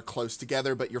Bango are close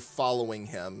together, but you're following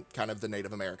him kind of the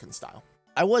Native American style.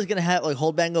 I was gonna have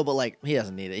hold Bango, but he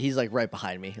doesn't need it. He's right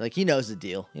behind me. He knows the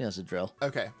deal. He knows the drill.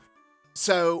 Okay.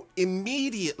 So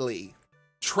immediately,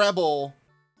 Treble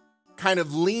kind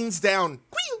of leans down.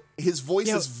 His voice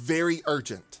is very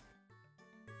urgent.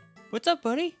 What's up,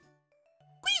 buddy?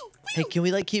 Hey, can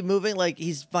we keep moving?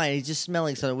 He's fine. He's just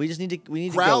smelling something. We need to go.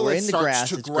 Growlithe We're in the starts grass.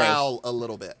 to It's growl a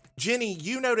little bit. Jenny,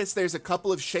 you notice there's a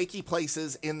couple of shaky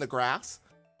places in the grass.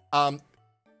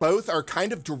 Both are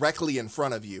kind of directly in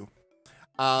front of you.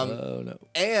 Oh no.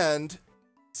 And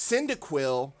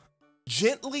Cyndaquil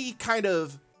gently kind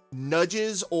of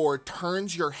nudges or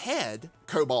turns your head,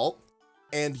 Cobalt,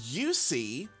 and you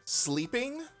see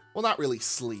sleeping, well, not really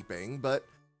sleeping, but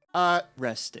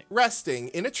Resting. resting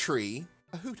in a tree,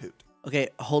 a Hoot Hoot. Okay,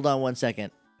 hold on 1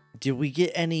 second. Did we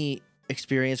get any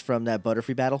experience from that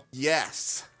Butterfree battle?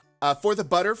 Yes. For the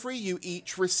Butterfree, you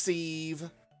each receive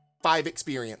 5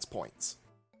 experience points.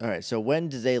 All right. So when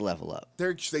do they level up?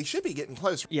 They should be getting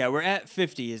close. Yeah, we're at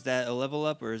 50. Is that a level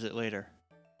up or is it later?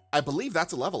 I believe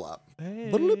that's a level up.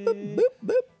 Boop, boop, boop, boop.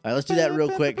 All right, let's do that real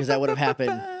quick because that would have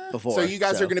happened before. So you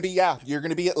guys are going to be, you're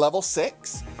going to be at level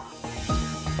 6.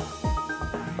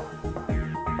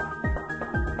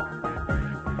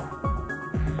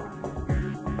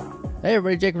 Hey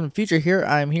everybody, Jake from the future here.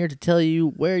 I'm here to tell you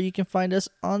where you can find us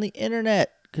on the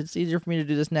internet. Because it's easier for me to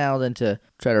do this now than to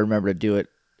try to remember to do it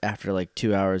after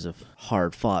 2 hours of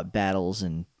hard-fought battles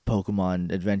and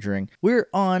Pokemon adventuring. We're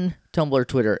on Tumblr,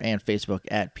 Twitter, and Facebook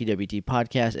at PWT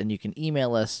Podcast, and you can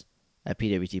email us at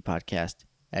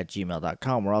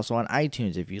pwtpodcast@gmail.com. We're also on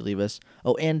iTunes if you leave us.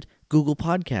 Oh, and Google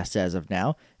Podcasts as of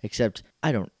now, except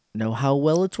I don't know how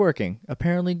well it's working.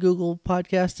 Apparently, Google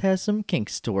Podcasts has some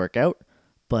kinks to work out,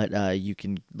 but you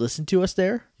can listen to us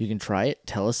there. You can try it.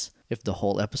 Tell us if the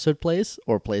whole episode plays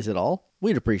or plays at all.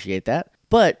 We'd appreciate that.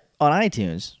 But on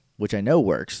iTunes, which I know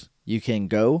works, you can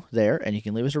go there and you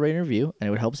can leave us a rating and review, and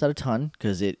it would help us out a ton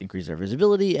because it increases our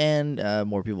visibility and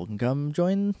more people can come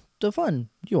join the fun.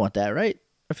 You want that, right?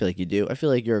 I feel like you do. I feel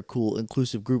like you're a cool,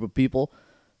 inclusive group of people,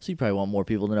 so you probably want more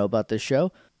people to know about this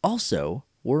show. Also,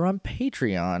 we're on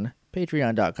Patreon,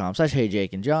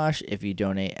 patreon.com/HeyJakeandJosh. If you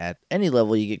donate at any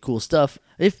level, you get cool stuff.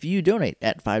 If you donate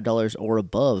at $5 or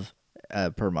above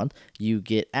per month, you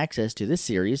get access to this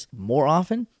series more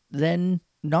often than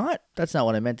not. That's not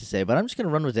what I meant to say, but I'm just going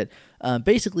to run with it.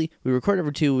 Basically, we record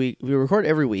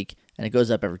every week, and it goes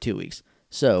up every 2 weeks.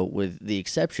 So, with the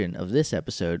exception of this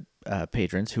episode,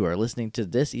 patrons who are listening to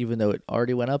this, even though it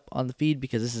already went up on the feed,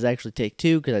 because this is actually take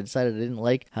 2, because I decided I didn't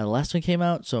like how the last one came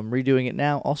out, so I'm redoing it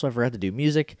now. Also, I forgot to do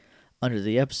music under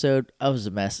the episode. I was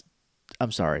a mess.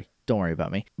 I'm sorry. Don't worry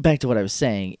about me. Back to what I was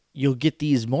saying. You'll get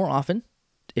these more often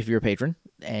if you're a patron,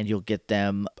 and you'll get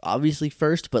them obviously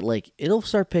first, but it'll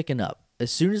start picking up.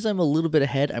 As soon as I'm a little bit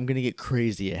ahead, I'm going to get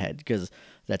crazy ahead because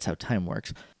that's how time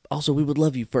works. Also, we would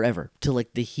love you forever till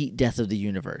the heat death of the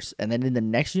universe. And then in the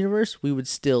next universe, there would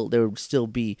still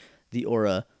be the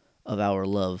aura of our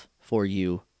love for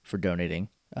you for donating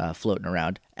floating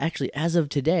around. Actually, as of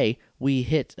today, we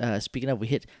hit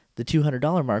the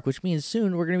 $200 mark, which means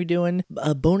soon we're going to be doing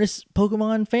bonus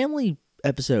Pokemon family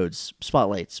episodes,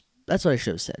 spotlights. That's what I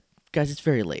should have said. Guys, it's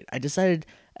very late. I decided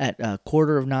at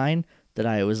 9:15 that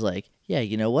I was like, yeah,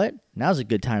 you know what? Now's a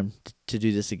good time to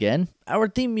do this again. Our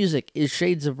theme music is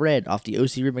Shades of Red off the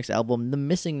OC Remix album, The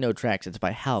Missing No Tracks. It's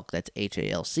by Halk, that's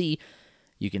HALC.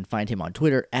 You can find him on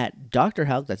Twitter at Dr.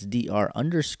 Halk, that's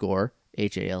DR_HALC.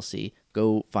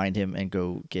 Go find him and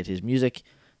go get his music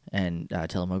and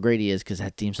tell him how great he is, because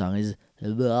that theme song is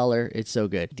baller. It's so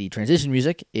good. The transition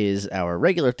music is our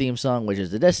regular theme song, which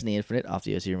is the Destiny Infinite off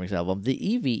the OC Remix album. The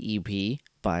EVEP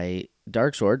by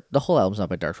Dark Sword. The whole album's not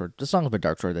by Dark Sword. The song is by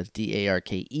Dark Sword. That's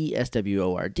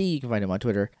DARKESWORD. You can find him on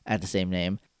Twitter at the same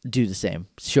name. Do the same.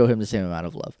 Show him the same amount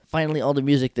of love. Finally, all the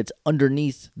music that's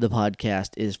underneath the podcast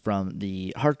is from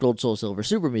the Heart Gold Soul Silver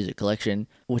Super Music Collection,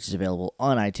 which is available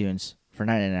on iTunes for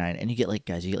 $9.99. And you get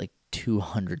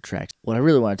 200 tracks. What I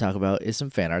really want to talk about is some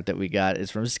fan art that we got.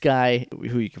 It's from Sky,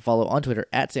 who you can follow on Twitter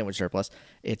at Sandwich Surplus.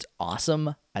 It's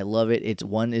awesome. I love it.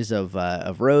 One is of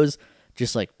Rose,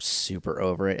 just super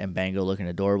over it, and Bango looking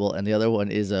adorable, and the other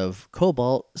one is of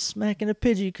Cobalt smacking a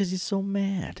Pidgey because he's so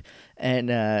mad, and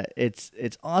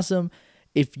it's awesome.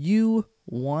 If you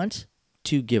want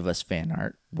to give us fan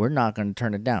art, we're not going to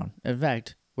turn it down. In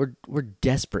fact, we're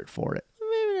desperate for it.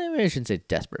 Maybe I shouldn't say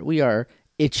desperate. We are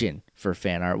itching for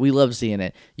fan art. We love seeing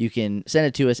it. You can send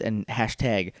it to us and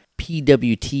hashtag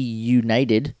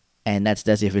PWTUnited. And that's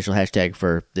the official hashtag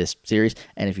for this series.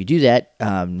 And if you do that,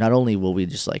 not only will we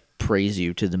just praise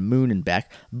you to the moon and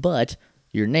back, but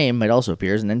your name might also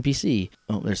appear as an NPC.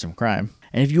 Oh, there's some crime.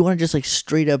 And if you want to just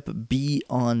straight up be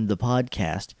on the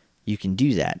podcast, you can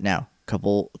do that. Now,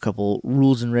 couple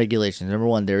rules and regulations. Number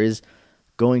one, there is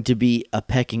going to be a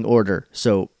pecking order.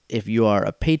 So if you are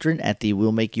a patron at the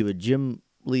we'll make you a gym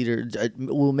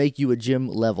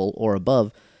level or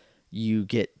above, you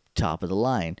get top of the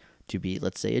line. To be,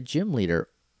 let's say, a gym leader.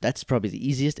 That's probably the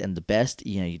easiest and the best.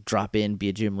 You drop in, be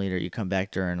a gym leader, you come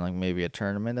back during maybe a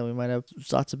tournament that we might have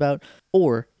thoughts about,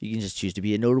 or you can just choose to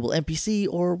be a notable NPC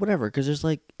or whatever, because there's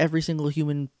every single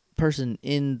human person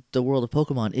in the world of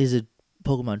Pokemon is a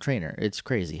Pokemon trainer. It's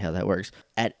crazy how that works.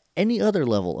 At any other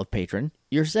level of patron,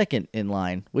 you're second in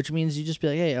line, which means you just be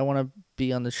like, hey, I want to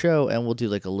be on the show, and we'll do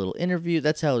a little interview.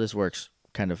 That's how this works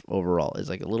kind of overall, is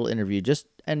a little interview,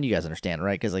 and you guys understand,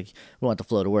 right? Because we want the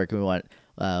flow to work, and we want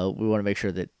to make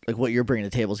sure that what you're bringing to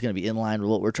the table is going to be in line with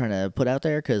what we're trying to put out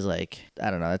there, because I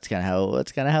don't know, that's kind of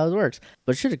how it works.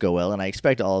 But should it go well, and I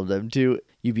expect all of them to,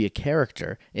 you be a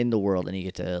character in the world, and you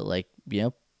get to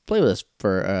play with us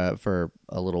for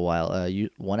a little while,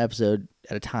 one episode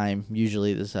at a time.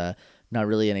 Usually there's not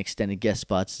really an extended guest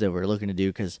spots that we're looking to do,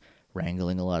 because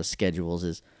wrangling a lot of schedules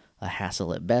is a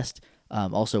hassle at best.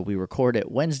 Also, we record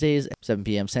it Wednesdays at 7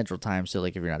 p.m. Central Time, so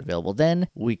if you're not available then,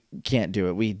 we can't do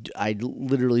it. I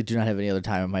literally do not have any other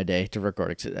time in my day to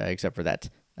record except for that.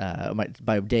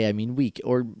 By day, I mean week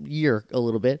or year a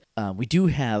little bit. We do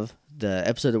have the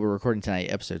episode that we're recording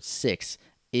tonight, episode 6,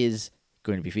 is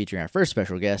going to be featuring our first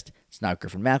special guest. It's not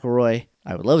Griffin McElroy.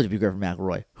 I would love it to be Griffin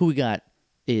McElroy. Who we got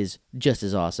is just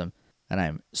as awesome, and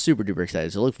I'm super duper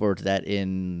excited. So look forward to that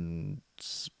in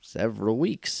several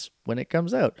weeks when it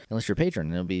comes out. Unless you're a patron,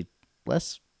 and it'll be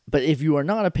less. But if you are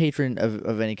not a patron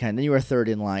of any kind, then you are third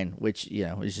in line, which,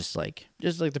 is just like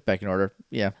the pecking order.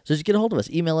 Yeah. So just get a hold of us.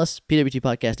 Email us,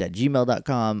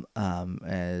 pwtpodcast@gmail.com.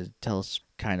 And tell us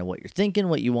kind of what you're thinking,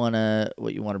 what you wanna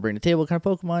bring to the table, kind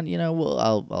of Pokemon.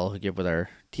 I'll hook you up with our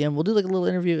TM. We'll do like a little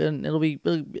interview, and it'll be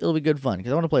good fun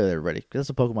because I want to play with everybody. Because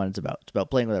that's what Pokemon is about. It's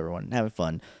about playing with everyone, having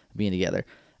fun, being together.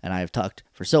 And I've talked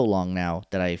for so long now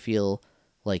that I feel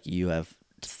like you have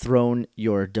thrown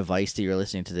your device that you're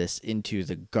listening to this into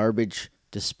the garbage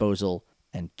disposal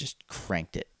and just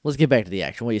cranked it. Let's get back to the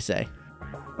action. What do you say?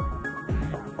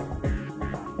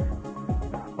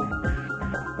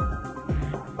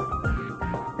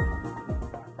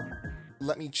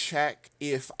 Let me check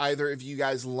if either of you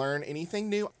guys learn anything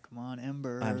new. Come on,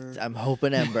 Ember. I'm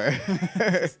hoping Ember.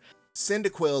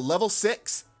 Cyndaquil, level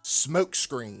 6,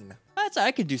 Smokescreen.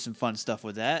 I could do some fun stuff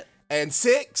with that. And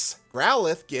 6,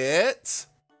 Growlithe gets...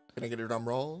 Can I get a drum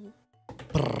roll?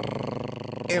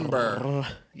 Ember.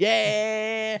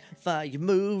 Yeah, fire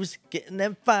moves, getting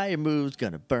them fire moves,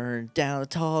 gonna burn down the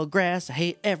tall grass. I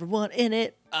hate everyone in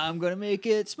it. I'm gonna make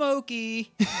it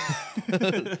smoky.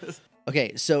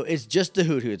 Okay, so it's just the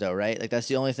Hoot Hoot though, right? Like that's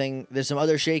the only thing. There's some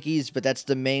other Shakies, but that's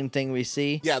the main thing we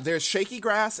see. Yeah, there's Shaky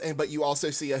Grass, but you also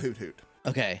see a Hoot Hoot.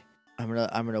 Okay, I'm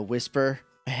gonna whisper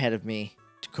ahead of me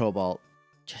to Cobalt.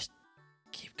 Just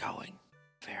keep going,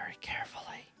 very carefully.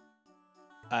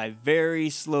 I very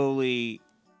slowly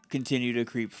continue to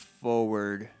creep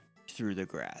forward through the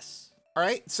grass. All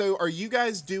right, so are you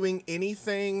guys doing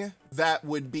anything that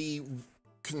would be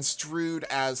construed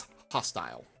as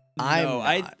hostile?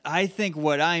 I think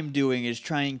what I'm doing is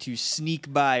trying to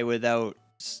sneak by without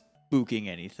spooking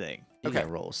anything. You gotta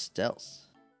roll stealth.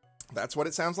 That's what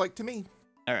it sounds like to me.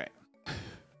 All right.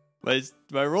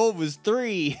 My roll was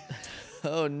 3.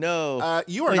 Oh no!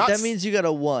 You are Wait, not. that means you got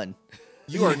a 1.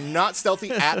 You are not stealthy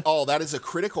at all. That is a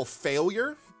critical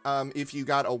failure. If you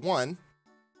got a 1,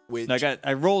 which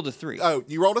I rolled a 3. Oh,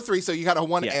 you rolled a 3, so you got a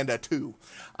 1 Yeah. and a 2.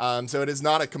 So it is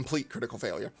not a complete critical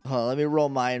failure. Hold on, let me roll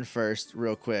mine first,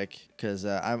 real quick, because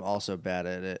I'm also bad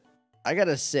at it. I got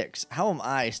a 6. How am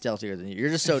I stealthier than you? You're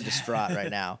just so distraught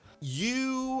right now.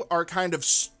 You are kind of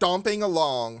stomping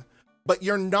along, but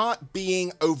you're not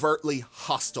being overtly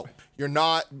hostile. You're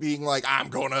not being like, I'm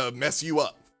gonna mess you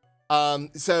up.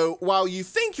 So while you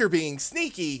think you're being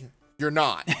sneaky, you're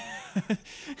not.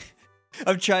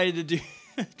 I'm trying to do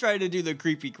the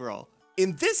creepy crawl.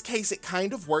 In this case, it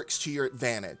kind of works to your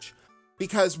advantage,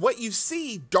 because what you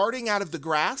see darting out of the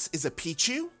grass is a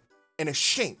Pichu and a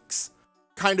Shinx,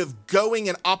 kind of going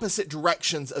in opposite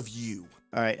directions of you.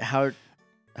 All right, how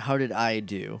did I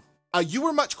do? You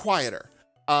were much quieter.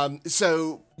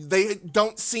 So they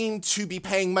don't seem to be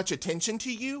paying much attention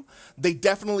to you. They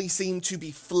definitely seem to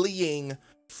be fleeing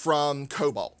from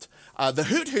Cobalt. The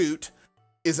Hoot Hoot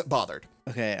isn't bothered.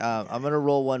 Okay, I'm gonna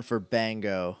roll one for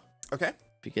Bango Okay.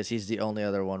 because he's the only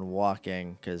other one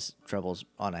walking. Because Treble's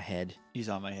on ahead. He's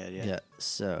on my head, yeah. Yeah.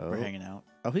 So We're hanging out.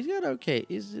 Oh, he's got okay.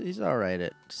 He's all right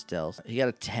at stealth. He got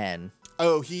a 10.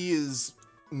 Oh, he is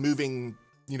moving,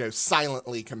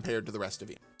 silently compared to the rest of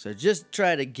you. So just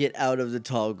try to get out of the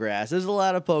tall grass. There's a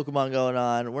lot of Pokemon going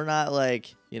on. We're not we're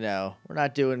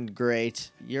not doing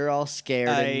great. You're all scared.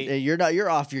 And you're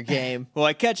off your game. Well,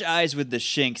 I catch eyes with the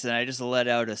Shinx and I just let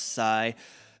out a sigh.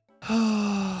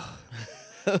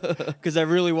 Because I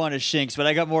really want a Shinx, but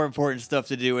I got more important stuff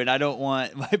to do and I don't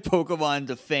want my Pokemon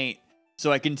to faint.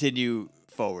 So I continue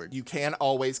forward. You can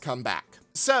always come back.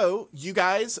 So you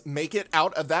guys make it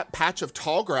out of that patch of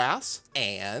tall grass,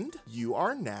 and you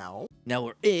are now... Now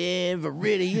we're in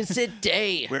Viridian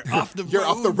City. We're off the road. You're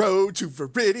off the road to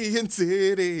Viridian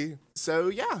City. So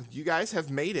yeah, you guys have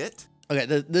made it. Okay,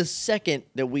 the second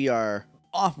that we are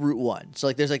off Route 1,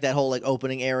 so there's that whole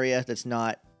opening area that's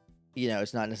not,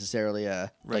 it's not necessarily under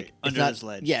this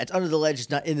ledge. Yeah, it's under the ledge. It's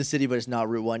not in the city, but it's not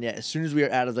Route 1 yet. As soon as we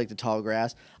are out of the tall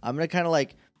grass, I'm gonna kind of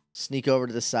sneak over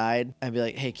to the side and be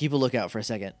like, hey, keep a lookout for a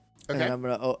second. Okay. And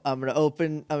I'm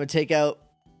gonna take out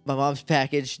my mom's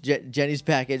package, Jenny's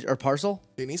package or parcel.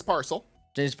 Jenny's parcel.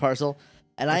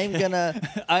 And I'm gonna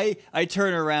I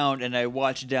turn around and I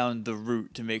watch down the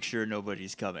route to make sure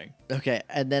nobody's coming. okay,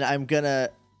 and then I'm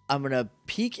gonna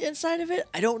peek inside of it.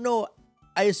 I don't know.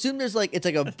 I assume there's it's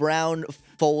a brown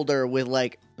folder with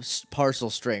parcel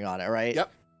string on it, right?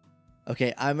 Yep.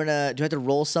 Okay, do I have to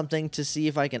roll something to see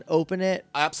if I can open it?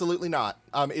 Absolutely not.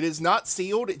 It is not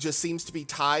sealed. It just seems to be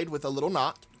tied with a little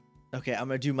knot. Okay, I'm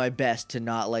gonna do my best to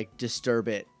not disturb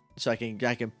it so I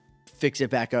can fix it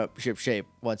back up ship shape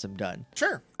once I'm done.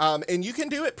 Sure. And you can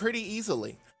do it pretty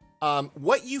easily.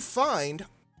 What you find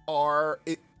are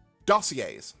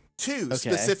dossiers, two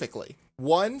specifically.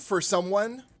 One for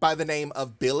someone by the name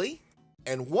of Billy,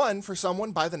 and one for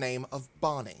someone by the name of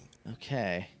Bonnie.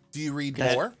 Okay. Do you read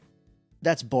more?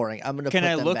 That's boring. I'm gonna. Can put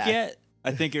I them look back. yet?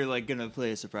 I think you're like gonna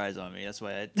play a surprise on me. That's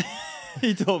why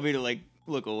he told me to like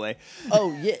look away.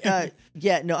 Oh yeah,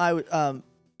 yeah. No, I would.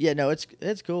 Yeah, no,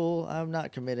 it's cool. I'm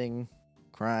not committing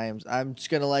crimes. I'm just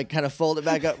gonna like kind of fold it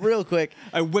back up real quick.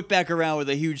 I whip back around with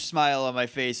a huge smile on my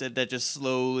face, and that just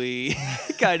slowly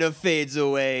kind of fades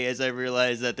away as I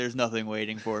realize that there's nothing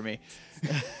waiting for me.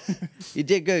 You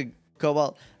did good,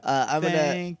 Cobalt.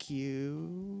 Thank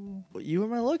you. You were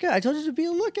my lookout. I told you to be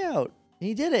a lookout. And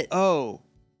you did it. Oh,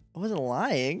 I wasn't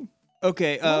lying.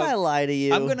 okay. Why would I lie to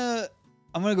you? I'm gonna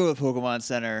go to Pokemon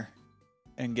Center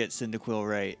and get Cyndaquil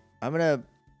right. I'm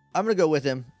gonna go with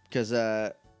him because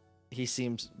he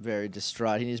seems very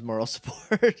distraught. He needs moral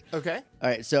support. Okay. All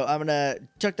right, so I'm gonna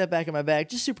chuck that back in my bag,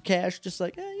 just super cash, just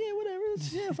like yeah, whatever,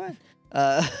 yeah, fine.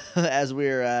 As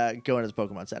we're going to the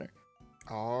Pokemon Center.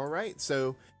 All right.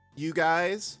 So you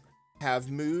guys have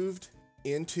moved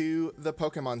into the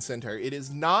Pokemon Center. It is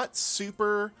not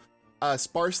super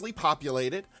sparsely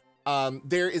populated.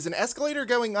 There is an escalator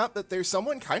going up, but there's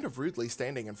someone kind of rudely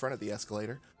standing in front of the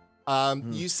escalator.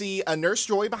 You see a Nurse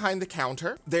Joy behind the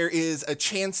counter. There is a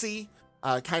Chansey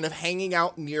kind of hanging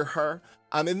out near her.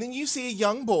 And then you see a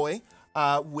young boy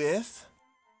with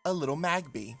a little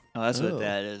Magby. Oh, that's Oh. what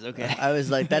that is. Okay. I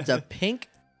was like, that's a pink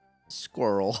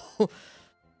squirrel.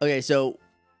 Okay, so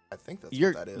I think that's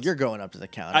you're what that is. you're going up to the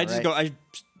counter. I just right? go. I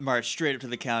march straight up to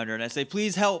the counter and I say,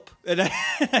 "Please help!" And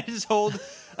I just hold.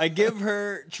 I give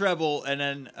her Treble, and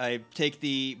then I take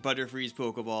the Butterfreeze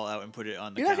Pokeball out and put it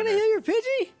on the You're not counter. gonna heal your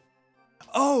Pidgey?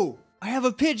 Oh, I have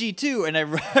a Pidgey too, and I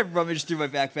rummage through my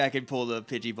backpack and pull the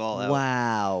Pidgey ball out.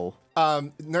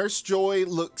 Wow. Nurse Joy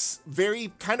looks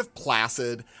very kind of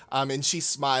placid, and she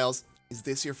smiles. Is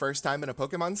this your first time in a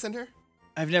Pokemon Center?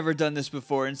 I've never done this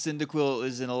before, and Cyndaquil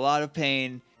is in a lot of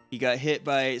pain. He got hit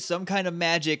by some kind of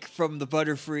magic from the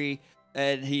Butterfree,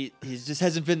 and he just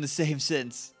hasn't been the same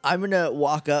since. I'm gonna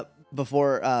walk up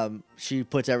before she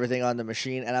puts everything on the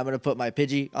machine, and I'm gonna put my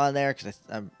Pidgey on there because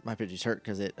my Pidgey's hurt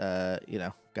because it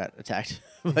got attacked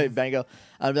by Bango.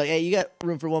 I'll be like, hey, you got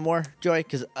room for one more, Joy?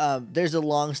 Because there's a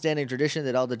long-standing tradition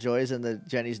that all the Joys and the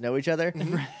Jennies know each other.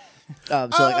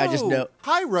 I just know.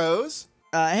 Hi, Rose.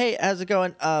 Hey, how's it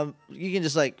going? You can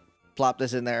just like plop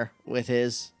this in there with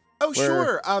his. Oh,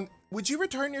 sure. Would you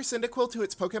return your Cyndaquil to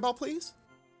its Pokeball, please?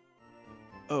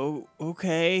 Oh,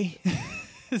 okay.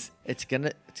 It's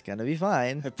gonna be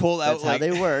fine. I pull out That's how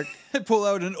they work. I pull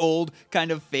out an old,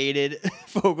 kind of faded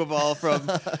Pokeball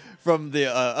from the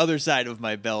other side of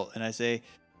my belt, and I say,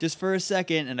 "Just for a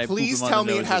second," and I Please poop him tell on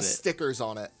the me it nose has with stickers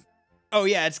on it. Oh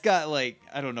yeah, it's got like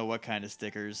I don't know what kind of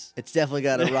stickers. It's definitely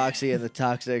got a Roxy and the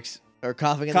Toxics or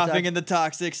coughing in Coughing the in the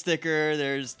Toxic sticker.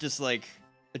 There's just like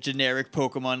a generic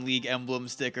Pokemon League emblem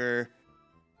sticker.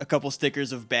 A couple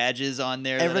stickers of badges on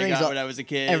there that I Everything's got all- when I was a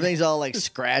kid. Everything's all like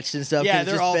scratched and stuff. 'cause Yeah, it's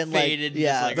they're just all been, like- faded, just,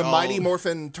 yeah, like, The all Mighty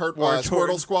Morphin war-torn.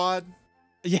 Squirtle Squad.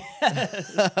 Yeah.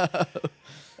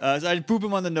 So I poop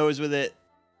him on the nose with it,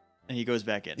 and he goes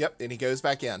back in. Yep, and he goes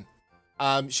back in.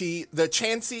 The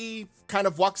Chansey kind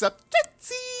of walks up,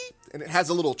 Chansey, and it has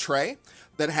a little tray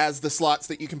that has the slots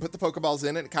that you can put the Pokeballs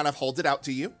in, and it kind of holds it out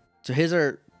to you. So his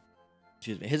are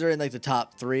in like the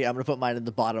top 3. I'm gonna put mine in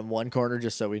the bottom one corner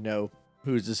just so we know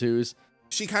whose is whose.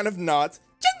 She kind of nods,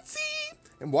 Chansey,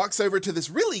 and walks over to this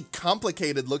really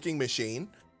complicated looking machine,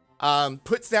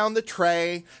 puts down the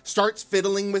tray, starts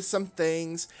fiddling with some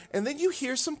things, and then you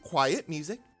hear some quiet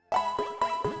music.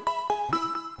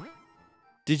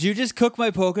 Did you just cook my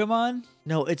Pokemon?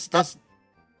 No, that's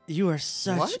you are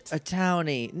such what? a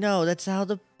townie. No, that's how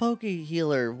the Poke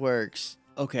Healer works.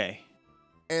 Okay.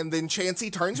 And then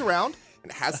Chansey turns around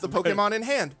and has the Pokemon in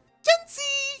hand.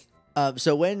 Chansey!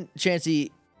 So when Chansey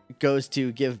goes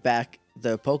to give back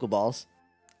the Pokeballs,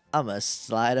 I'm gonna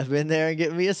slide up in there and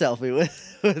get me a selfie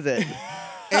with it.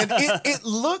 And it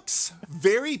looks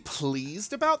very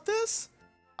pleased about this.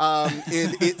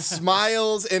 It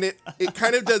smiles and it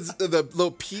kind of does the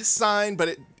little peace sign, but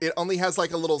it only has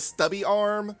like a little stubby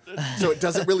arm, so it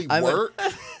doesn't really work.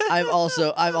 I'm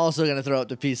also gonna throw up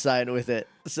the peace sign with it.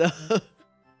 So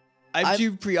I'm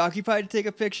too preoccupied to take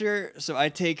a picture, so I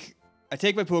take my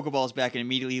Pokeballs back and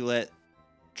immediately let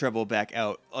Treble back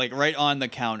out, like right on the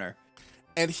counter.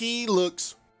 And he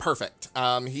looks perfect.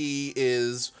 He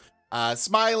is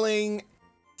smiling.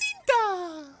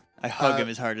 Dinda! I hug him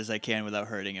as hard as I can without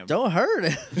hurting him. Don't hurt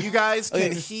him. You guys can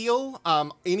Okay. heal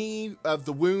any of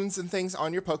the wounds and things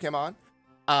on your Pokemon.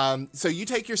 So you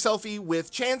take your selfie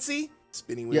with Chansey.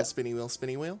 Spinny wheel, Yeah. spinny wheel,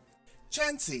 spinny wheel.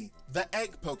 Chansey, the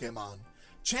egg Pokemon.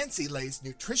 Chansey lays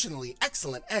nutritionally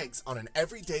excellent eggs on an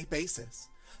everyday basis.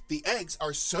 The eggs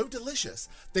are so delicious,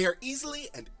 they are easily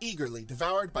and eagerly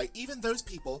devoured by even those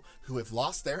people who have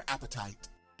lost their appetite.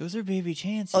 Those are baby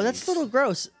chances. Oh, that's a little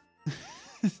gross.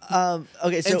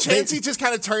 Okay, so And Chansey just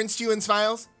kind of turns to you and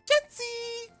smiles. Chansey!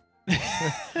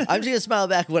 I'm just gonna smile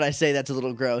back when I say that's a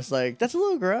little gross. Like that's a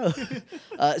little gross.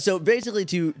 So basically,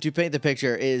 to paint the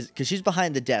picture is because she's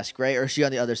behind the desk, right? Or is she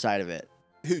on the other side of it?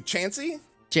 Who, Chansey?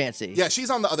 Chansey. Yeah, she's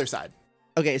on the other side.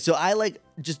 Okay, so I like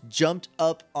just jumped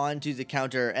up onto the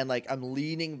counter and like I'm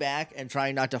leaning back and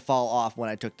trying not to fall off when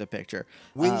I took the picture.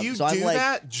 When you so I'm do like,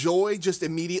 that, Joy just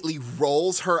immediately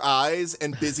rolls her eyes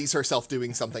and busies herself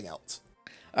doing something else.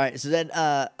 all right, so then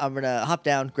I'm gonna hop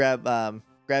down, grab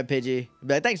Pidgey,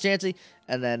 be like, thanks, Chansey,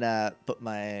 and then put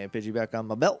my Pidgey back on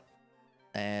my belt,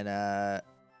 and I'm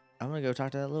gonna go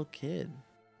talk to that little kid.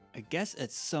 I guess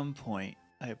at some point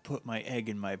I put my egg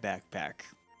in my backpack.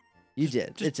 You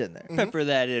did. It's in there. Pepper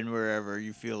that in wherever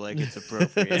you feel like it's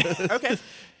appropriate. Okay.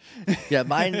 Yeah,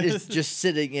 mine is just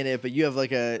sitting in it, but you have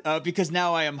like a Because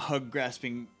now I am hug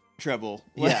grasping Treble.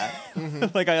 yeah.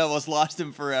 Like I almost lost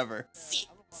him forever.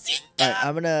 All right,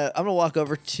 I'm gonna walk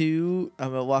over to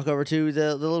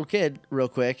the little kid real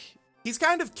quick. He's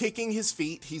kind of kicking his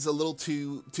feet. He's a little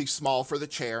too small for the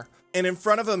chair. And in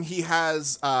front of him, he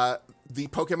has the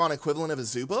Pokemon equivalent of a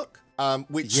zoo book,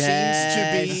 which seems to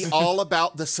be Yes. all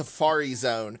about the Safari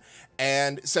Zone.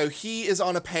 And so he is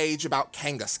on a page about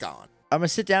Kangaskhan. I'm gonna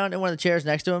sit down in one of the chairs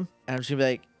next to him, and I'm just gonna be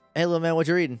like, "Hey, little man, what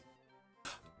you reading?"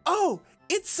 Oh,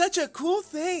 it's such a cool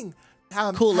thing.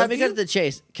 Cool. Let have me you- cut to the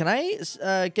chase. Can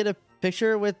I get a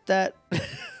picture with that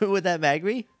with that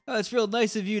Magby? Oh, it's real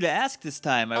nice of you to ask this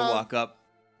time. I walk up.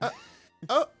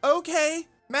 Oh, okay,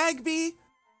 Magby,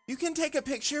 you can take a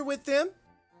picture with them.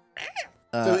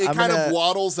 So it I'm kind of gonna-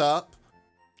 waddles up.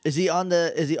 Is he on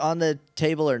the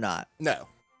table or not? No.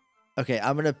 Okay,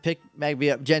 I'm gonna pick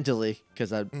Magby up gently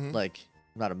because I'm Mm-hmm. like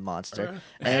not a monster,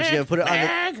 and I'm just gonna put it on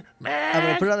the. I'm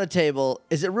gonna put it on the table.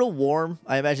 Is it real warm?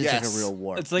 I imagine it's Yes. like a real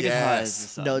warm. It's like as hot as Yes. the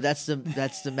sun. No, that's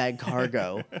the Mag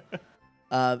Cargo.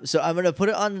 So I'm gonna put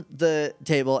it on the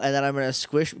table, and then I'm gonna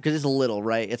squish because it's little,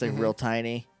 right? It's like real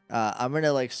tiny. I'm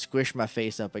gonna like squish my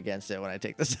face up against it when I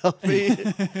take the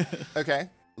selfie. Okay.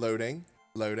 Loading,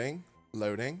 loading,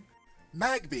 loading.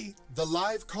 Magby, the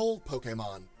live coal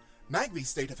Pokemon. Magby's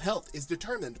state of health is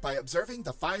determined by observing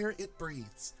the fire it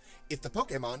breathes. If the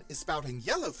Pokemon is spouting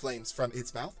yellow flames from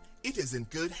its mouth, it is in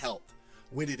good health.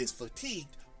 When it is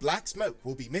fatigued, black smoke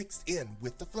will be mixed in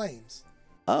with the flames.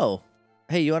 Oh,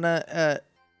 hey, you wanna?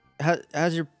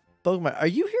 How's your Pokemon? Are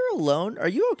you here alone? Are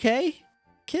you okay,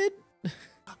 kid?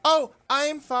 Oh,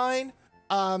 I'm fine.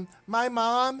 My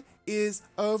mom is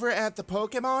over at the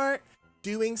Pokemart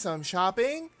doing some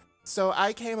shopping, so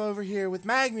I came over here with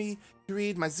Magby to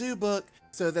read my zoo book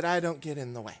so that I don't get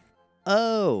in the way.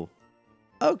 Oh,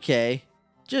 okay.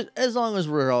 Just as long as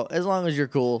you're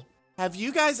cool. Have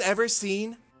you guys ever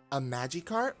seen a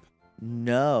Magikarp?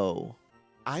 No.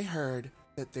 I heard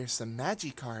that there's some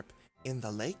Magikarp in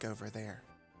the lake over there.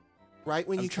 Right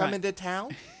when I'm you come trying- into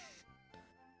town?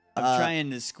 I'm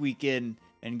trying to squeak in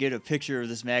and get a picture of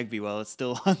this Magby while it's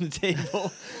still on the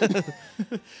table.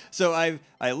 So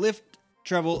I lift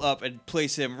Treble up and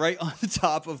place him right on the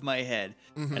top of my head.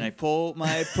 And I pull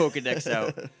my Pokedex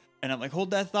out. And I'm like, hold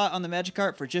that thought on the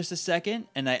Magikarp for just a second.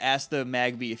 And I ask the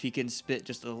Magby if he can spit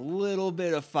just a little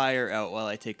bit of fire out while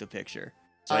I take the picture.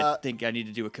 So I think I need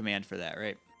to do a command for that,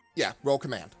 right? Yeah, roll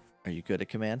command. Are you good at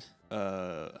command?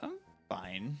 I'm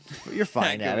fine. You're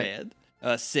fine at it.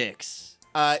 command. 6.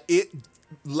 It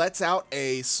lets out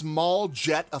a small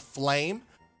jet of flame.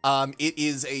 It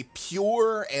is a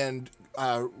pure and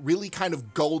really kind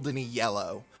of goldeny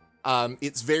yellow.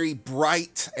 It's very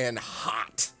bright and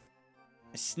hot.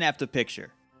 I snapped a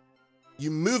picture.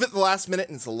 You move at the last minute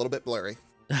and it's a little bit blurry.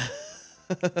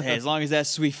 Hey, as long as that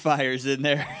sweet fire's in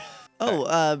there.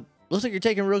 Oh, looks like you're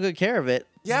taking real good care of it.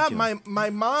 Yeah, Thank you. my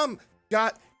mom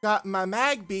got my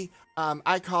Magby,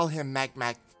 I call him Mag,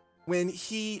 when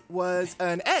he was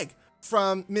an egg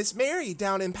from Miss Mary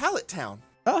down in Pallet Town.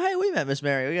 Oh, hey, we met Miss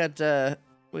Mary. We got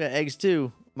eggs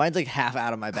too. Mine's like half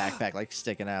out of my backpack, like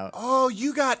sticking out. Oh,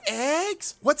 you got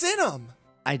eggs? What's in them?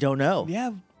 I don't know.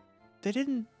 Yeah, they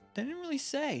didn't really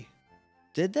say.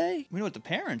 Did they? We know what the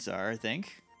parents are, I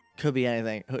think. Could be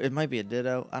anything. It might be a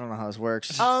Ditto. I don't know how this works.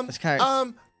 It's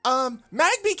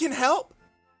Magby can help.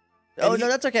 Oh And no,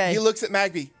 that's okay. He looks at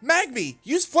Magby. Magby,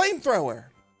 use flamethrower.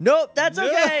 Nope, that's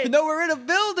okay. No, we're in a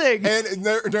building. And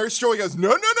Nurse Joy goes, no,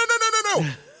 no, no, no, no, no, no.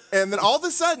 And then all of a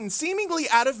sudden, seemingly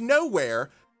out of nowhere,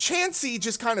 Chansey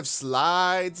just kind of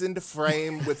slides into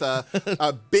frame with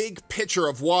a big pitcher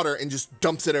of water and just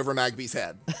dumps it over Magby's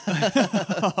head.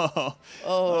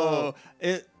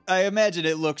 I imagine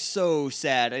it looks so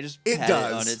sad. I just It pat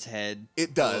does. it on its head.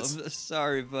 It does. Oh, I'm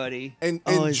sorry, buddy. And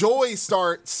it's- Joy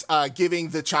starts giving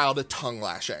the child a tongue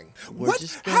lashing. We're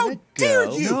just How gonna dare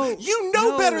go. you? No, You know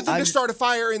no. better than I'm- to start a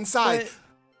fire inside. But-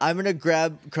 I'm gonna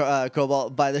grab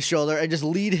Cobalt by the shoulder and just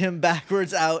lead him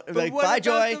backwards out and be But like, what bye, about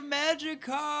Joy. the magic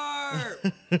car?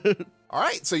 All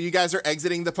right, so you guys are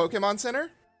exiting the Pokemon Center?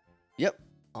 Yep.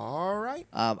 All right.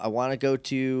 I want to go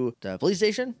to the police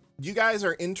station. You guys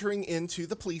are entering into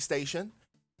the police station.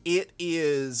 It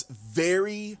is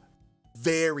very,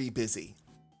 very busy.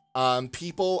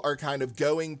 People are kind of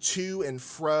going to and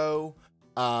fro,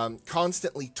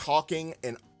 constantly talking,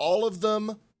 and all of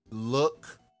them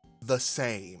look the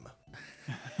same.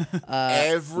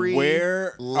 Every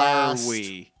Where last are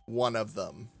we? one of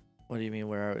them. What do you mean?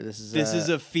 Where are we? This This is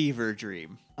a fever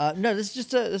dream. no. This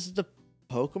is the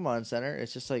Pokemon Center.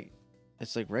 It's just like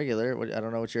regular. I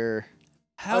don't know what you're.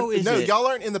 How is no, it? y'all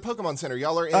aren't in the Pokemon Center.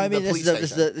 Y'all are in I mean, the police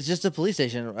this station. it's just a police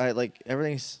station. Right? Like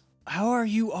everything's. How are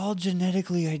you all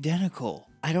genetically identical?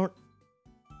 I don't.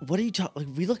 What are you talking?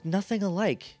 Like, we look nothing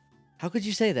alike. How could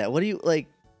you say that? What do you like?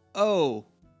 Oh,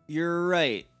 you're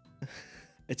right.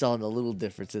 It's all in the little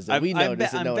differences that we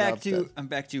notice and no one else does. I'm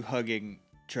back to hugging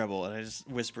Treble, and I just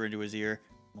whisper into his ear,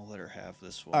 "I'll let her have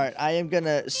this one." All right, I am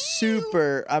gonna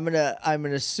super. I'm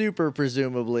gonna super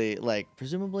presumably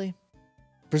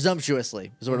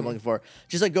presumptuously is what I'm looking for.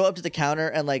 Just like go up to the counter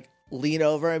and like lean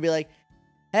over and be like,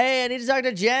 "Hey, I need to talk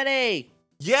to Jenny."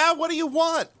 Yeah, what do you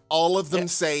want? All of them Yeah.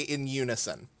 say in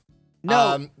unison.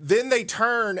 No, Then they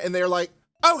turn and they're like,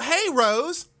 oh, hey,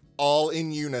 Rose. All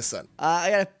in unison.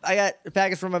 I got a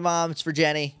package from my mom. It's for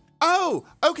Jenny. Oh,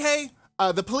 okay.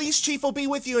 The police chief will be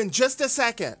with you in just a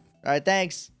second. All right,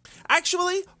 thanks.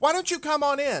 Actually, why don't you come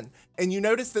on in? And you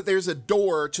notice that there's a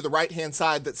door to the right-hand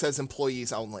side that says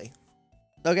employees only.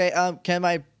 Okay, can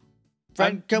my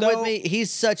friend come no. with me?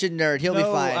 He's such a nerd. He'll be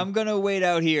No, fine. I'm gonna wait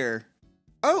out here.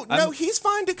 Oh, no, I'm- he's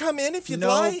fine to come in if you'd No.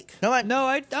 like. Come on. No,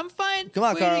 I'm fine. Come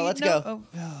on, Carl, waiting. let's No. go.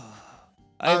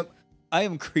 Oh. I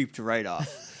am creeped right off.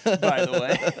 By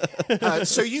the way.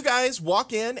 So you guys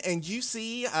walk in and you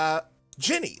see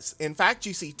Jennies. In fact,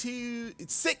 you see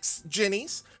 6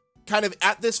 Jennies kind of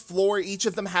at this floor. Each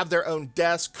of them have their own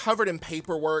desk covered in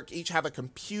paperwork. Each have a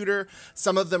computer.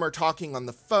 Some of them are talking on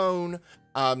the phone.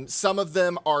 Some of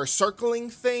them are circling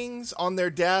things on their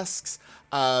desks.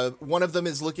 One of them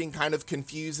is looking kind of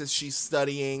confused as she's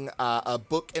studying a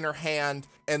book in her hand.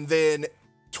 And then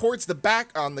towards the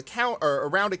back on the counter, or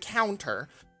around a counter,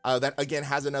 that again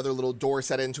has another little door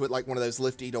set into it, like one of those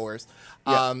lifty doors.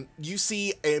 Yeah. You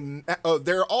see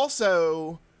there are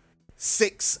also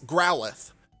 6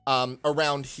 Growlithe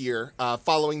around here,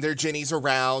 following their Jennies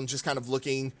around, just kind of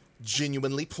looking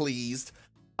genuinely pleased.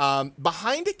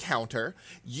 Behind a counter,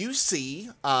 you see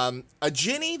a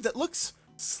Jenny that looks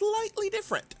slightly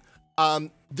different.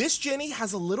 This Jenny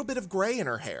has a little bit of gray in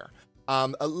her hair,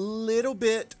 a little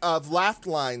bit of laugh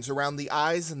lines around the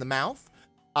eyes and the mouth.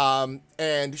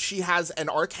 And she has an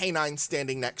Arcanine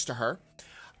standing next to her.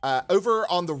 Over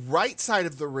on the right side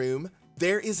of the room,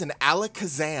 there is an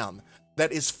Alakazam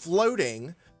that is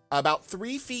floating about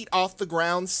 3 feet off the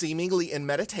ground, seemingly in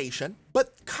meditation.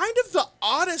 But kind of the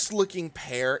oddest looking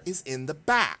pair is in the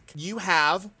back. You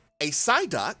have a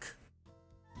Psyduck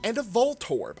and a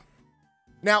Voltorb.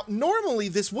 Now, normally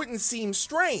this wouldn't seem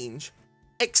strange,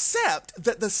 except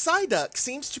that the Psyduck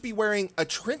seems to be wearing a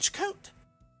trench coat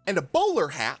and a bowler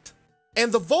hat,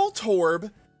 and the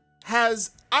Voltorb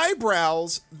has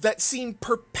eyebrows that seem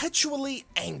perpetually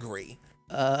angry.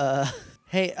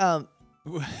 Hey,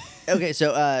 okay,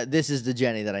 so this is the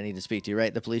Jenny that I need to speak to,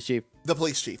 right? The police chief. The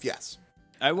police chief, yes.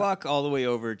 I walk all the way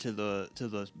over to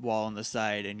the wall on the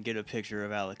side and get a picture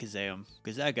of Alakazam,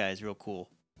 because that guy is real cool.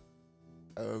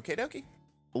 Okie dokie.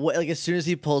 What, like as soon as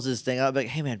he pulls his thing out, I'm like,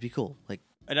 hey man, be cool. Like,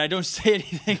 And I don't say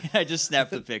anything. I just snap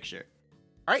the picture.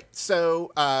 All right,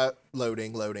 so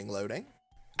loading.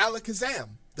 Alakazam,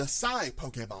 the Psy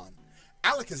Pokemon.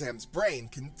 Alakazam's brain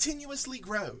continuously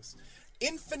grows,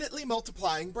 infinitely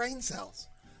multiplying brain cells.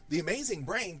 The amazing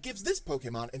brain gives this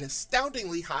Pokemon an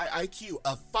astoundingly high IQ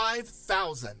of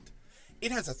 5,000.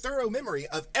 It has a thorough memory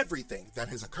of everything that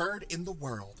has occurred in the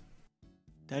world.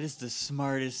 That is the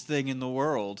smartest thing in the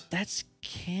world. that's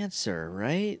cancer,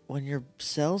 right? When your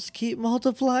cells keep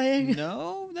multiplying.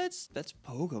 No, that's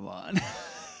Pokemon.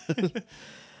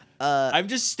 I'm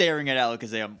just staring at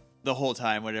Alakazam the whole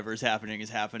time whatever is happening is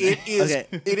happening. It is. Okay.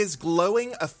 It is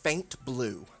glowing a faint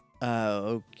blue.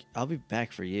 Okay. I'll be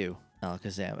back for you,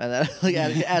 Alakazam. And then, like,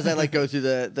 as I like go through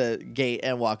the gate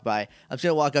and walk by, I'm just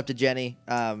gonna walk up to Jenny,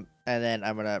 and then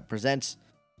I'm gonna present.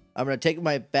 I'm gonna take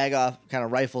my bag off, kind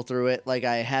of rifle through it, like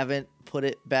I haven't put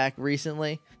it back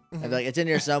recently. And be like, it's in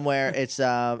here somewhere. It's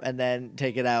and then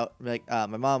take it out. Be like,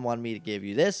 my mom wanted me to give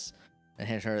you this, and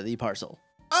hand her the parcel.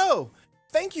 Oh,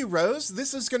 thank you, Rose.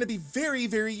 This is going to be very,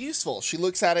 very useful. She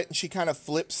looks at it and she kind of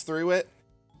flips through it.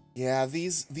 Yeah,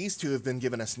 these two have been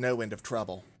giving us no end of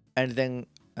trouble. Anything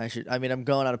I'm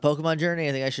going on a Pokemon journey.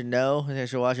 Anything I should know? Anything I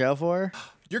should watch out for?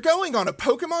 You're going on a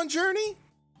Pokemon journey?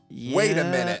 Wait a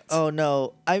minute. Oh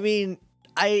no. I mean,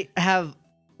 I have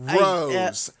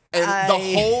Rose. And the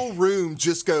whole room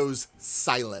just goes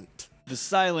silent. The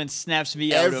silence snaps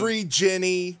me out. Every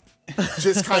Jenny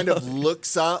just kind of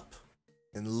looks up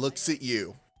and looks at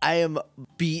you. I am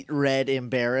beat red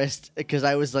embarrassed because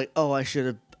I was like, oh, I should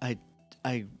have.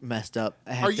 I messed up.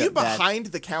 Are you behind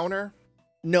the counter?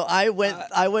 No, I went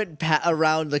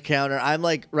around the counter. I'm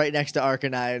like right next to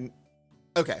Arcanine.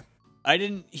 Okay. I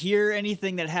didn't hear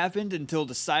anything that happened until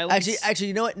the silence. Actually,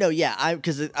 you know what? No, yeah, I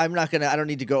don't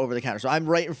need to go over the counter. So I'm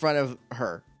right in front of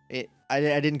her. I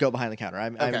didn't go behind the counter.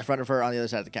 I'm in front of her on the other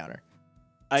side of the counter.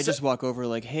 I just walk over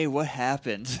like, hey, what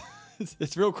happened?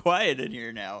 It's real quiet in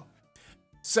here now.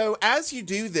 So as you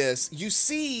do this, you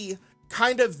see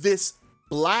kind of this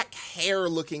black hair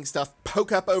looking stuff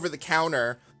poke up over the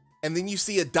counter, and then you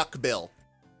see a duck bill.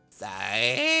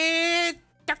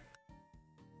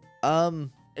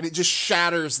 And it just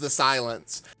shatters the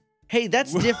silence. Hey,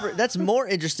 that's different. That's more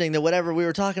interesting than whatever we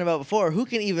were talking about before. Who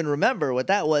can even remember what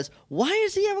that was? Why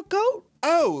does he have a coat?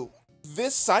 Oh,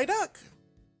 this Psyduck?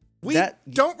 We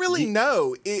don't really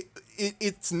know.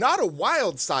 It's not a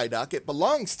wild Psyduck. It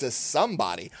belongs to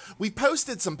somebody. We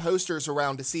posted some posters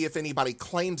around to see if anybody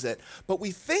claims it, but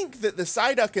we think that the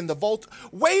Psyduck in the vault...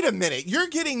 Wait a minute, you're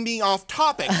getting me off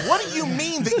topic. What do you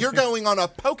mean that you're going on a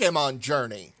Pokemon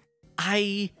journey?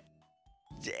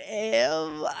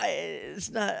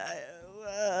 It's not...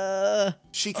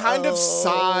 She kind of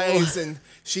sighs and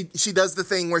she does the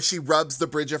thing where she rubs the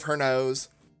bridge of her nose.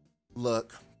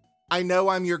 Look, I know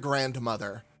I'm your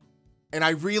grandmother, and I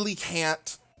really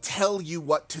can't tell you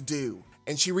what to do.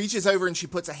 And she reaches over and she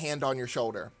puts a hand on your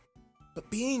shoulder. But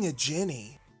being a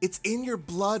Jenny, it's in your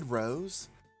blood, Rose.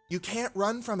 You can't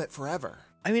run from it forever.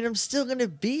 I mean, I'm still gonna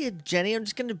be a Jenny. I'm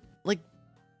just gonna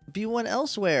be one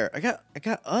elsewhere. I got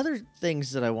other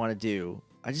things that I want to do.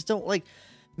 I just don't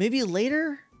maybe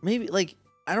later. Maybe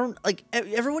I don't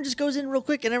everyone just goes in real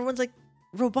quick and everyone's like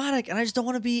robotic, and I just don't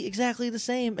want to be exactly the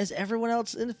same as everyone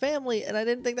else in the family. And I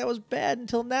didn't think that was bad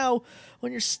until now,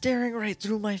 when you're staring right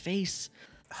through my face.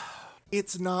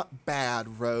 It's not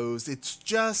bad, Rose. It's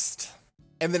just...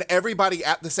 And then everybody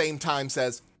at the same time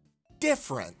says,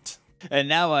 different. And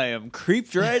now I am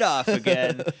creeped right off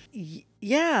again.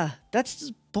 Yeah, that's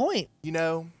the point. You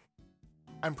know,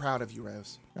 I'm proud of you,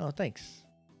 Rose. Oh, thanks.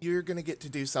 You're going to get to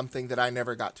do something that I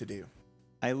never got to do.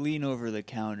 I lean over the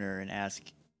counter and ask,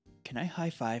 can I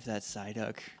high-five that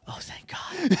Psyduck? Oh, thank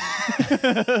God.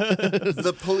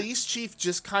 The police chief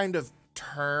just kind of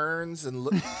turns and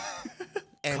looks.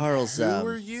 And Carl's, who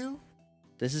are you?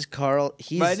 This is Carl.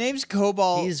 My name's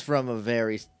Cobalt. He's from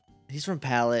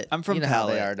Pallet. I'm from you know how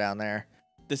they Pallet. are down there.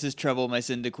 This is Treble, my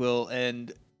Cyndaquil,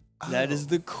 and that is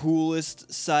the coolest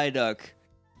Psyduck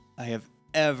I have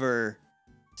ever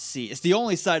seen. It's the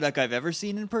only Psyduck I've ever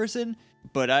seen in person,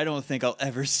 but I don't think I'll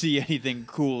ever see anything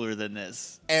cooler than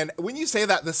this. And when you say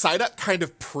that, the Psyduck kind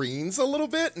of preens a little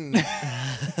bit and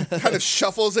kind of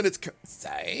shuffles in its...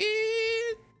 Psyduck.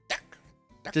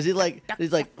 Does he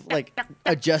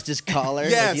adjust his collar?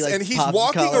 Yes, and he's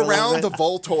walking around the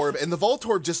Voltorb, and the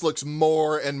Voltorb just looks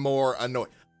more and more annoyed.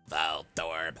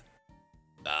 Voltorb.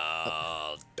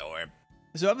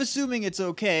 So I'm assuming it's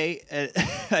okay.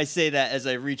 I say that as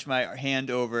I reach my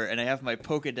hand over and I have my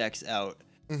Pokedex out.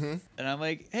 Mm-hmm. And I'm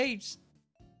like, hey, just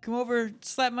come over,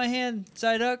 slap my hand,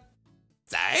 Psyduck.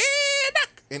 Psyduck!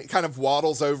 And it kind of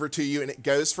waddles over to you, and it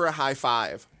goes for a high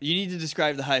five. You need to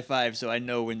describe the high five so I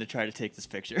know when to try to take this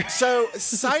picture. So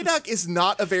Psyduck is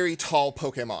not a very tall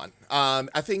Pokemon.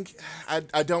 I think,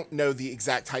 I don't know the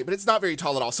exact height, but it's not very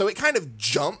tall at all. So it kind of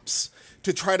jumps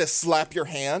to try to slap your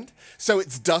hand. So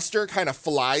its duster kind of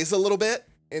flies a little bit,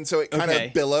 and so it kind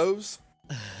of billows.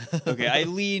 Okay, I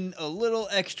lean a little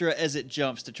extra as it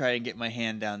jumps to try and get my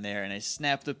hand down there, and I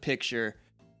snap the picture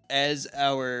as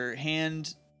our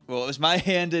hand... Well, it was my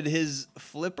hand and his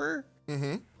flipper.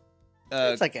 Mm-hmm.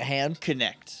 It's like a hand.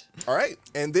 connect. All right.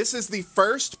 And this is the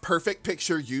first perfect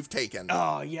picture you've taken.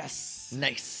 Oh, yes.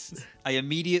 Nice. I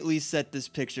immediately set this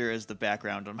picture as the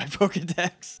background on my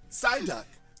Pokedex. Psyduck,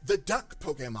 the duck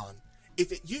Pokemon.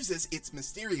 If it uses its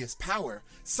mysterious power,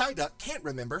 Psyduck can't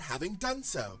remember having done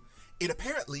so. It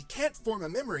apparently can't form a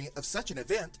memory of such an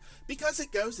event because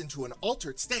it goes into an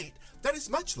altered state that is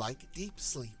much like deep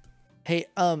sleep. Hey,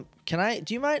 do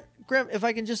you mind, Grim, if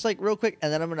I can just like real quick,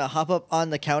 and then I'm gonna hop up on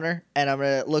the counter and I'm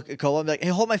gonna look at Cole and be like, hey,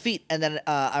 hold my feet, and then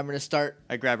I'm gonna start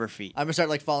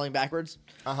like falling backwards.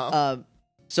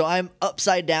 So I'm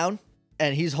upside down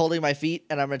and he's holding my feet,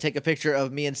 and I'm gonna take a picture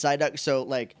of me and Psyduck. So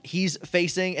like he's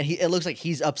facing, and it looks like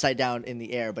he's upside down in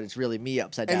the air, but it's really me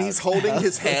upside down. And he's holding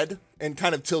his head and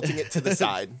kind of tilting it to the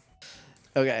side.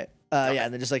 Okay. Yeah,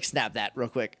 and then just like snap that real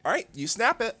quick. All right, you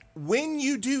snap it. When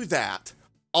you do that,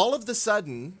 all of the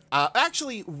sudden,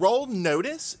 actually roll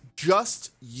notice,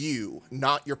 just you,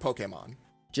 not your Pokemon.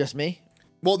 Just me?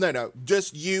 Well, no,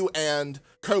 just you and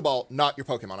Cobalt, not your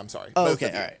Pokemon. I'm sorry. Oh, Both okay,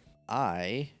 of you. all right.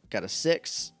 I got a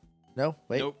 6. No,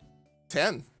 wait. Nope.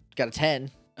 10. Got a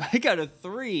 10. I got a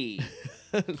 3.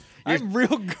 I'm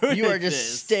real good You at are just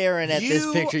this. staring at this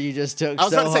You- picture you just took. I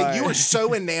was so about to say, hard. you were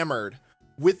so enamored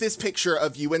with this picture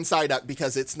of you and Psyduck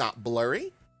because it's not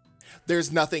blurry.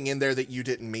 There's nothing in there that you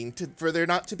didn't mean for there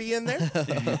not to be in there.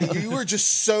 You were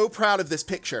just so proud of this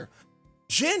picture.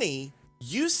 Jenny,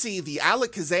 you see the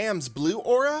Alakazam's blue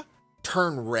aura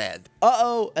turn red.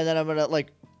 Uh-oh, and then I'm gonna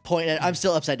like point at. I'm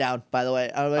still upside down, by the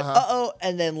way. I'm like, uh-oh,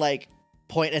 and then like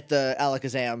point at the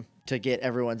Alakazam to get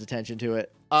everyone's attention to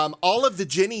it. All of the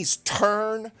Jennies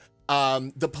turn.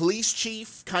 The police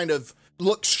chief kind of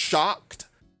looks shocked.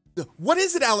 What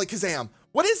is it, Alakazam?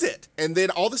 What is it? And then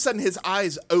all of a sudden his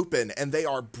eyes open and they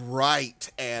are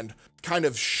bright and kind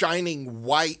of shining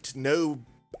white, no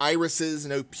irises,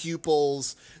 no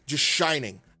pupils, just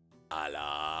shining.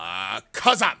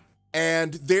 Alakazam!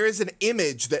 And there is an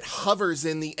image that hovers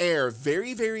in the air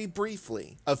very, very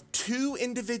briefly of two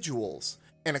individuals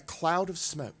in a cloud of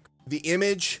smoke. The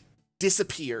image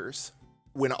disappears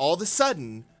when all of a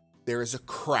sudden there is a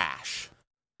crash.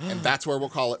 And that's where we'll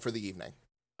call it for the evening.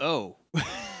 Oh.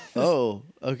 Oh,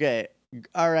 okay.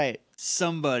 All right.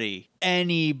 Somebody,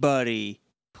 anybody,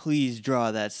 please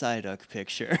draw that Psyduck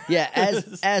picture. Yeah,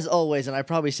 as always, and I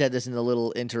probably said this in the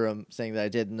little interim thing that I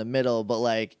did in the middle, but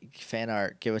like fan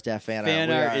art, give us that fan art.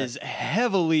 Fan art is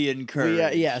heavily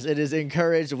encouraged. Yes, it is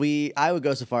encouraged. I would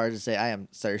go so far as to say I am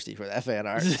thirsty for that fan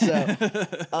art.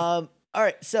 So, all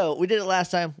right. So we did it last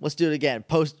time. Let's do it again.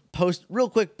 Real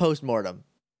quick post-mortem.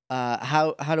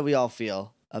 How do we all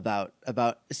feel about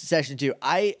session 2?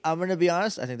 I'm gonna be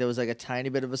honest. I think there was like a tiny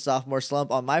bit of a sophomore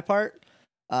slump on my part.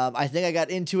 I think I got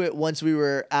into it once we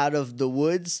were out of the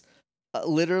woods,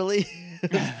 literally.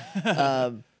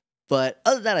 But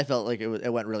other than that, I felt like it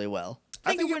went really well.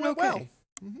 I think it went well.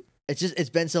 It's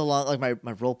been so long. Like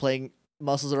my role playing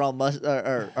muscles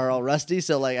are all rusty.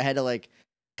 So like I had to like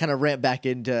kind of ramp back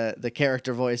into the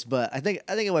character voice. But I think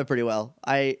it went pretty well.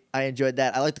 I enjoyed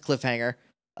that. I like the cliffhanger.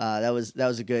 That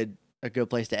was a good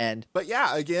place to end. But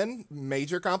yeah, again,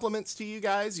 major compliments to you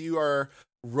guys. You are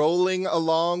rolling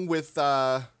along with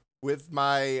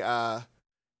my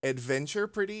adventure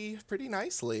pretty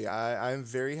nicely. I'm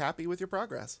very happy with your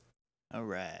progress. All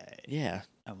right. Yeah.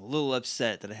 I'm a little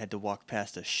upset that I had to walk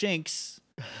past a Shinx.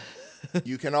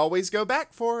 You can always go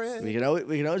back for it. We can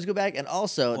always go back, and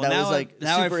also Well, that now was like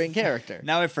now super I've- in character.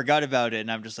 Now I forgot about it,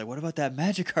 and I'm just like, what about that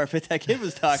magic carpet that kid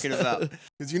was talking about?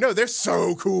 Because they're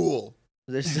so cool.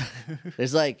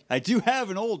 There's like I do have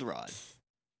an old rod.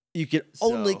 you can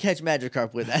only So- catch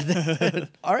Magikarp with that.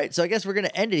 All right, so I guess we're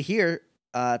gonna end it here.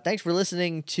 Thanks for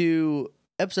listening to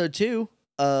episode 2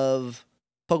 of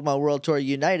Pokemon World Tour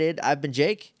United. I've been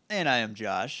Jake, And I am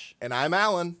Josh. And I'm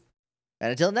Alan.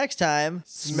 and until next time,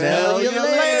 Smell you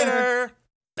later.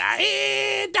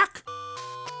 Bye, duck.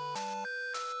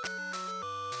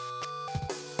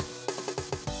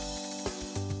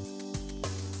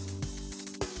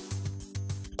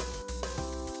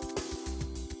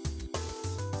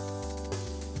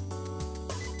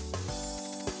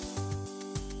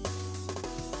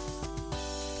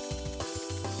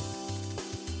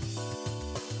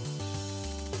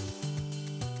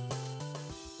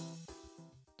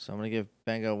 So I'm gonna give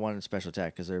Bango 1 special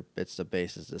attack because the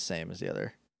base is the same as the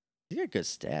other. You got good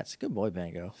stats. Good boy,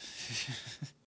 Bango.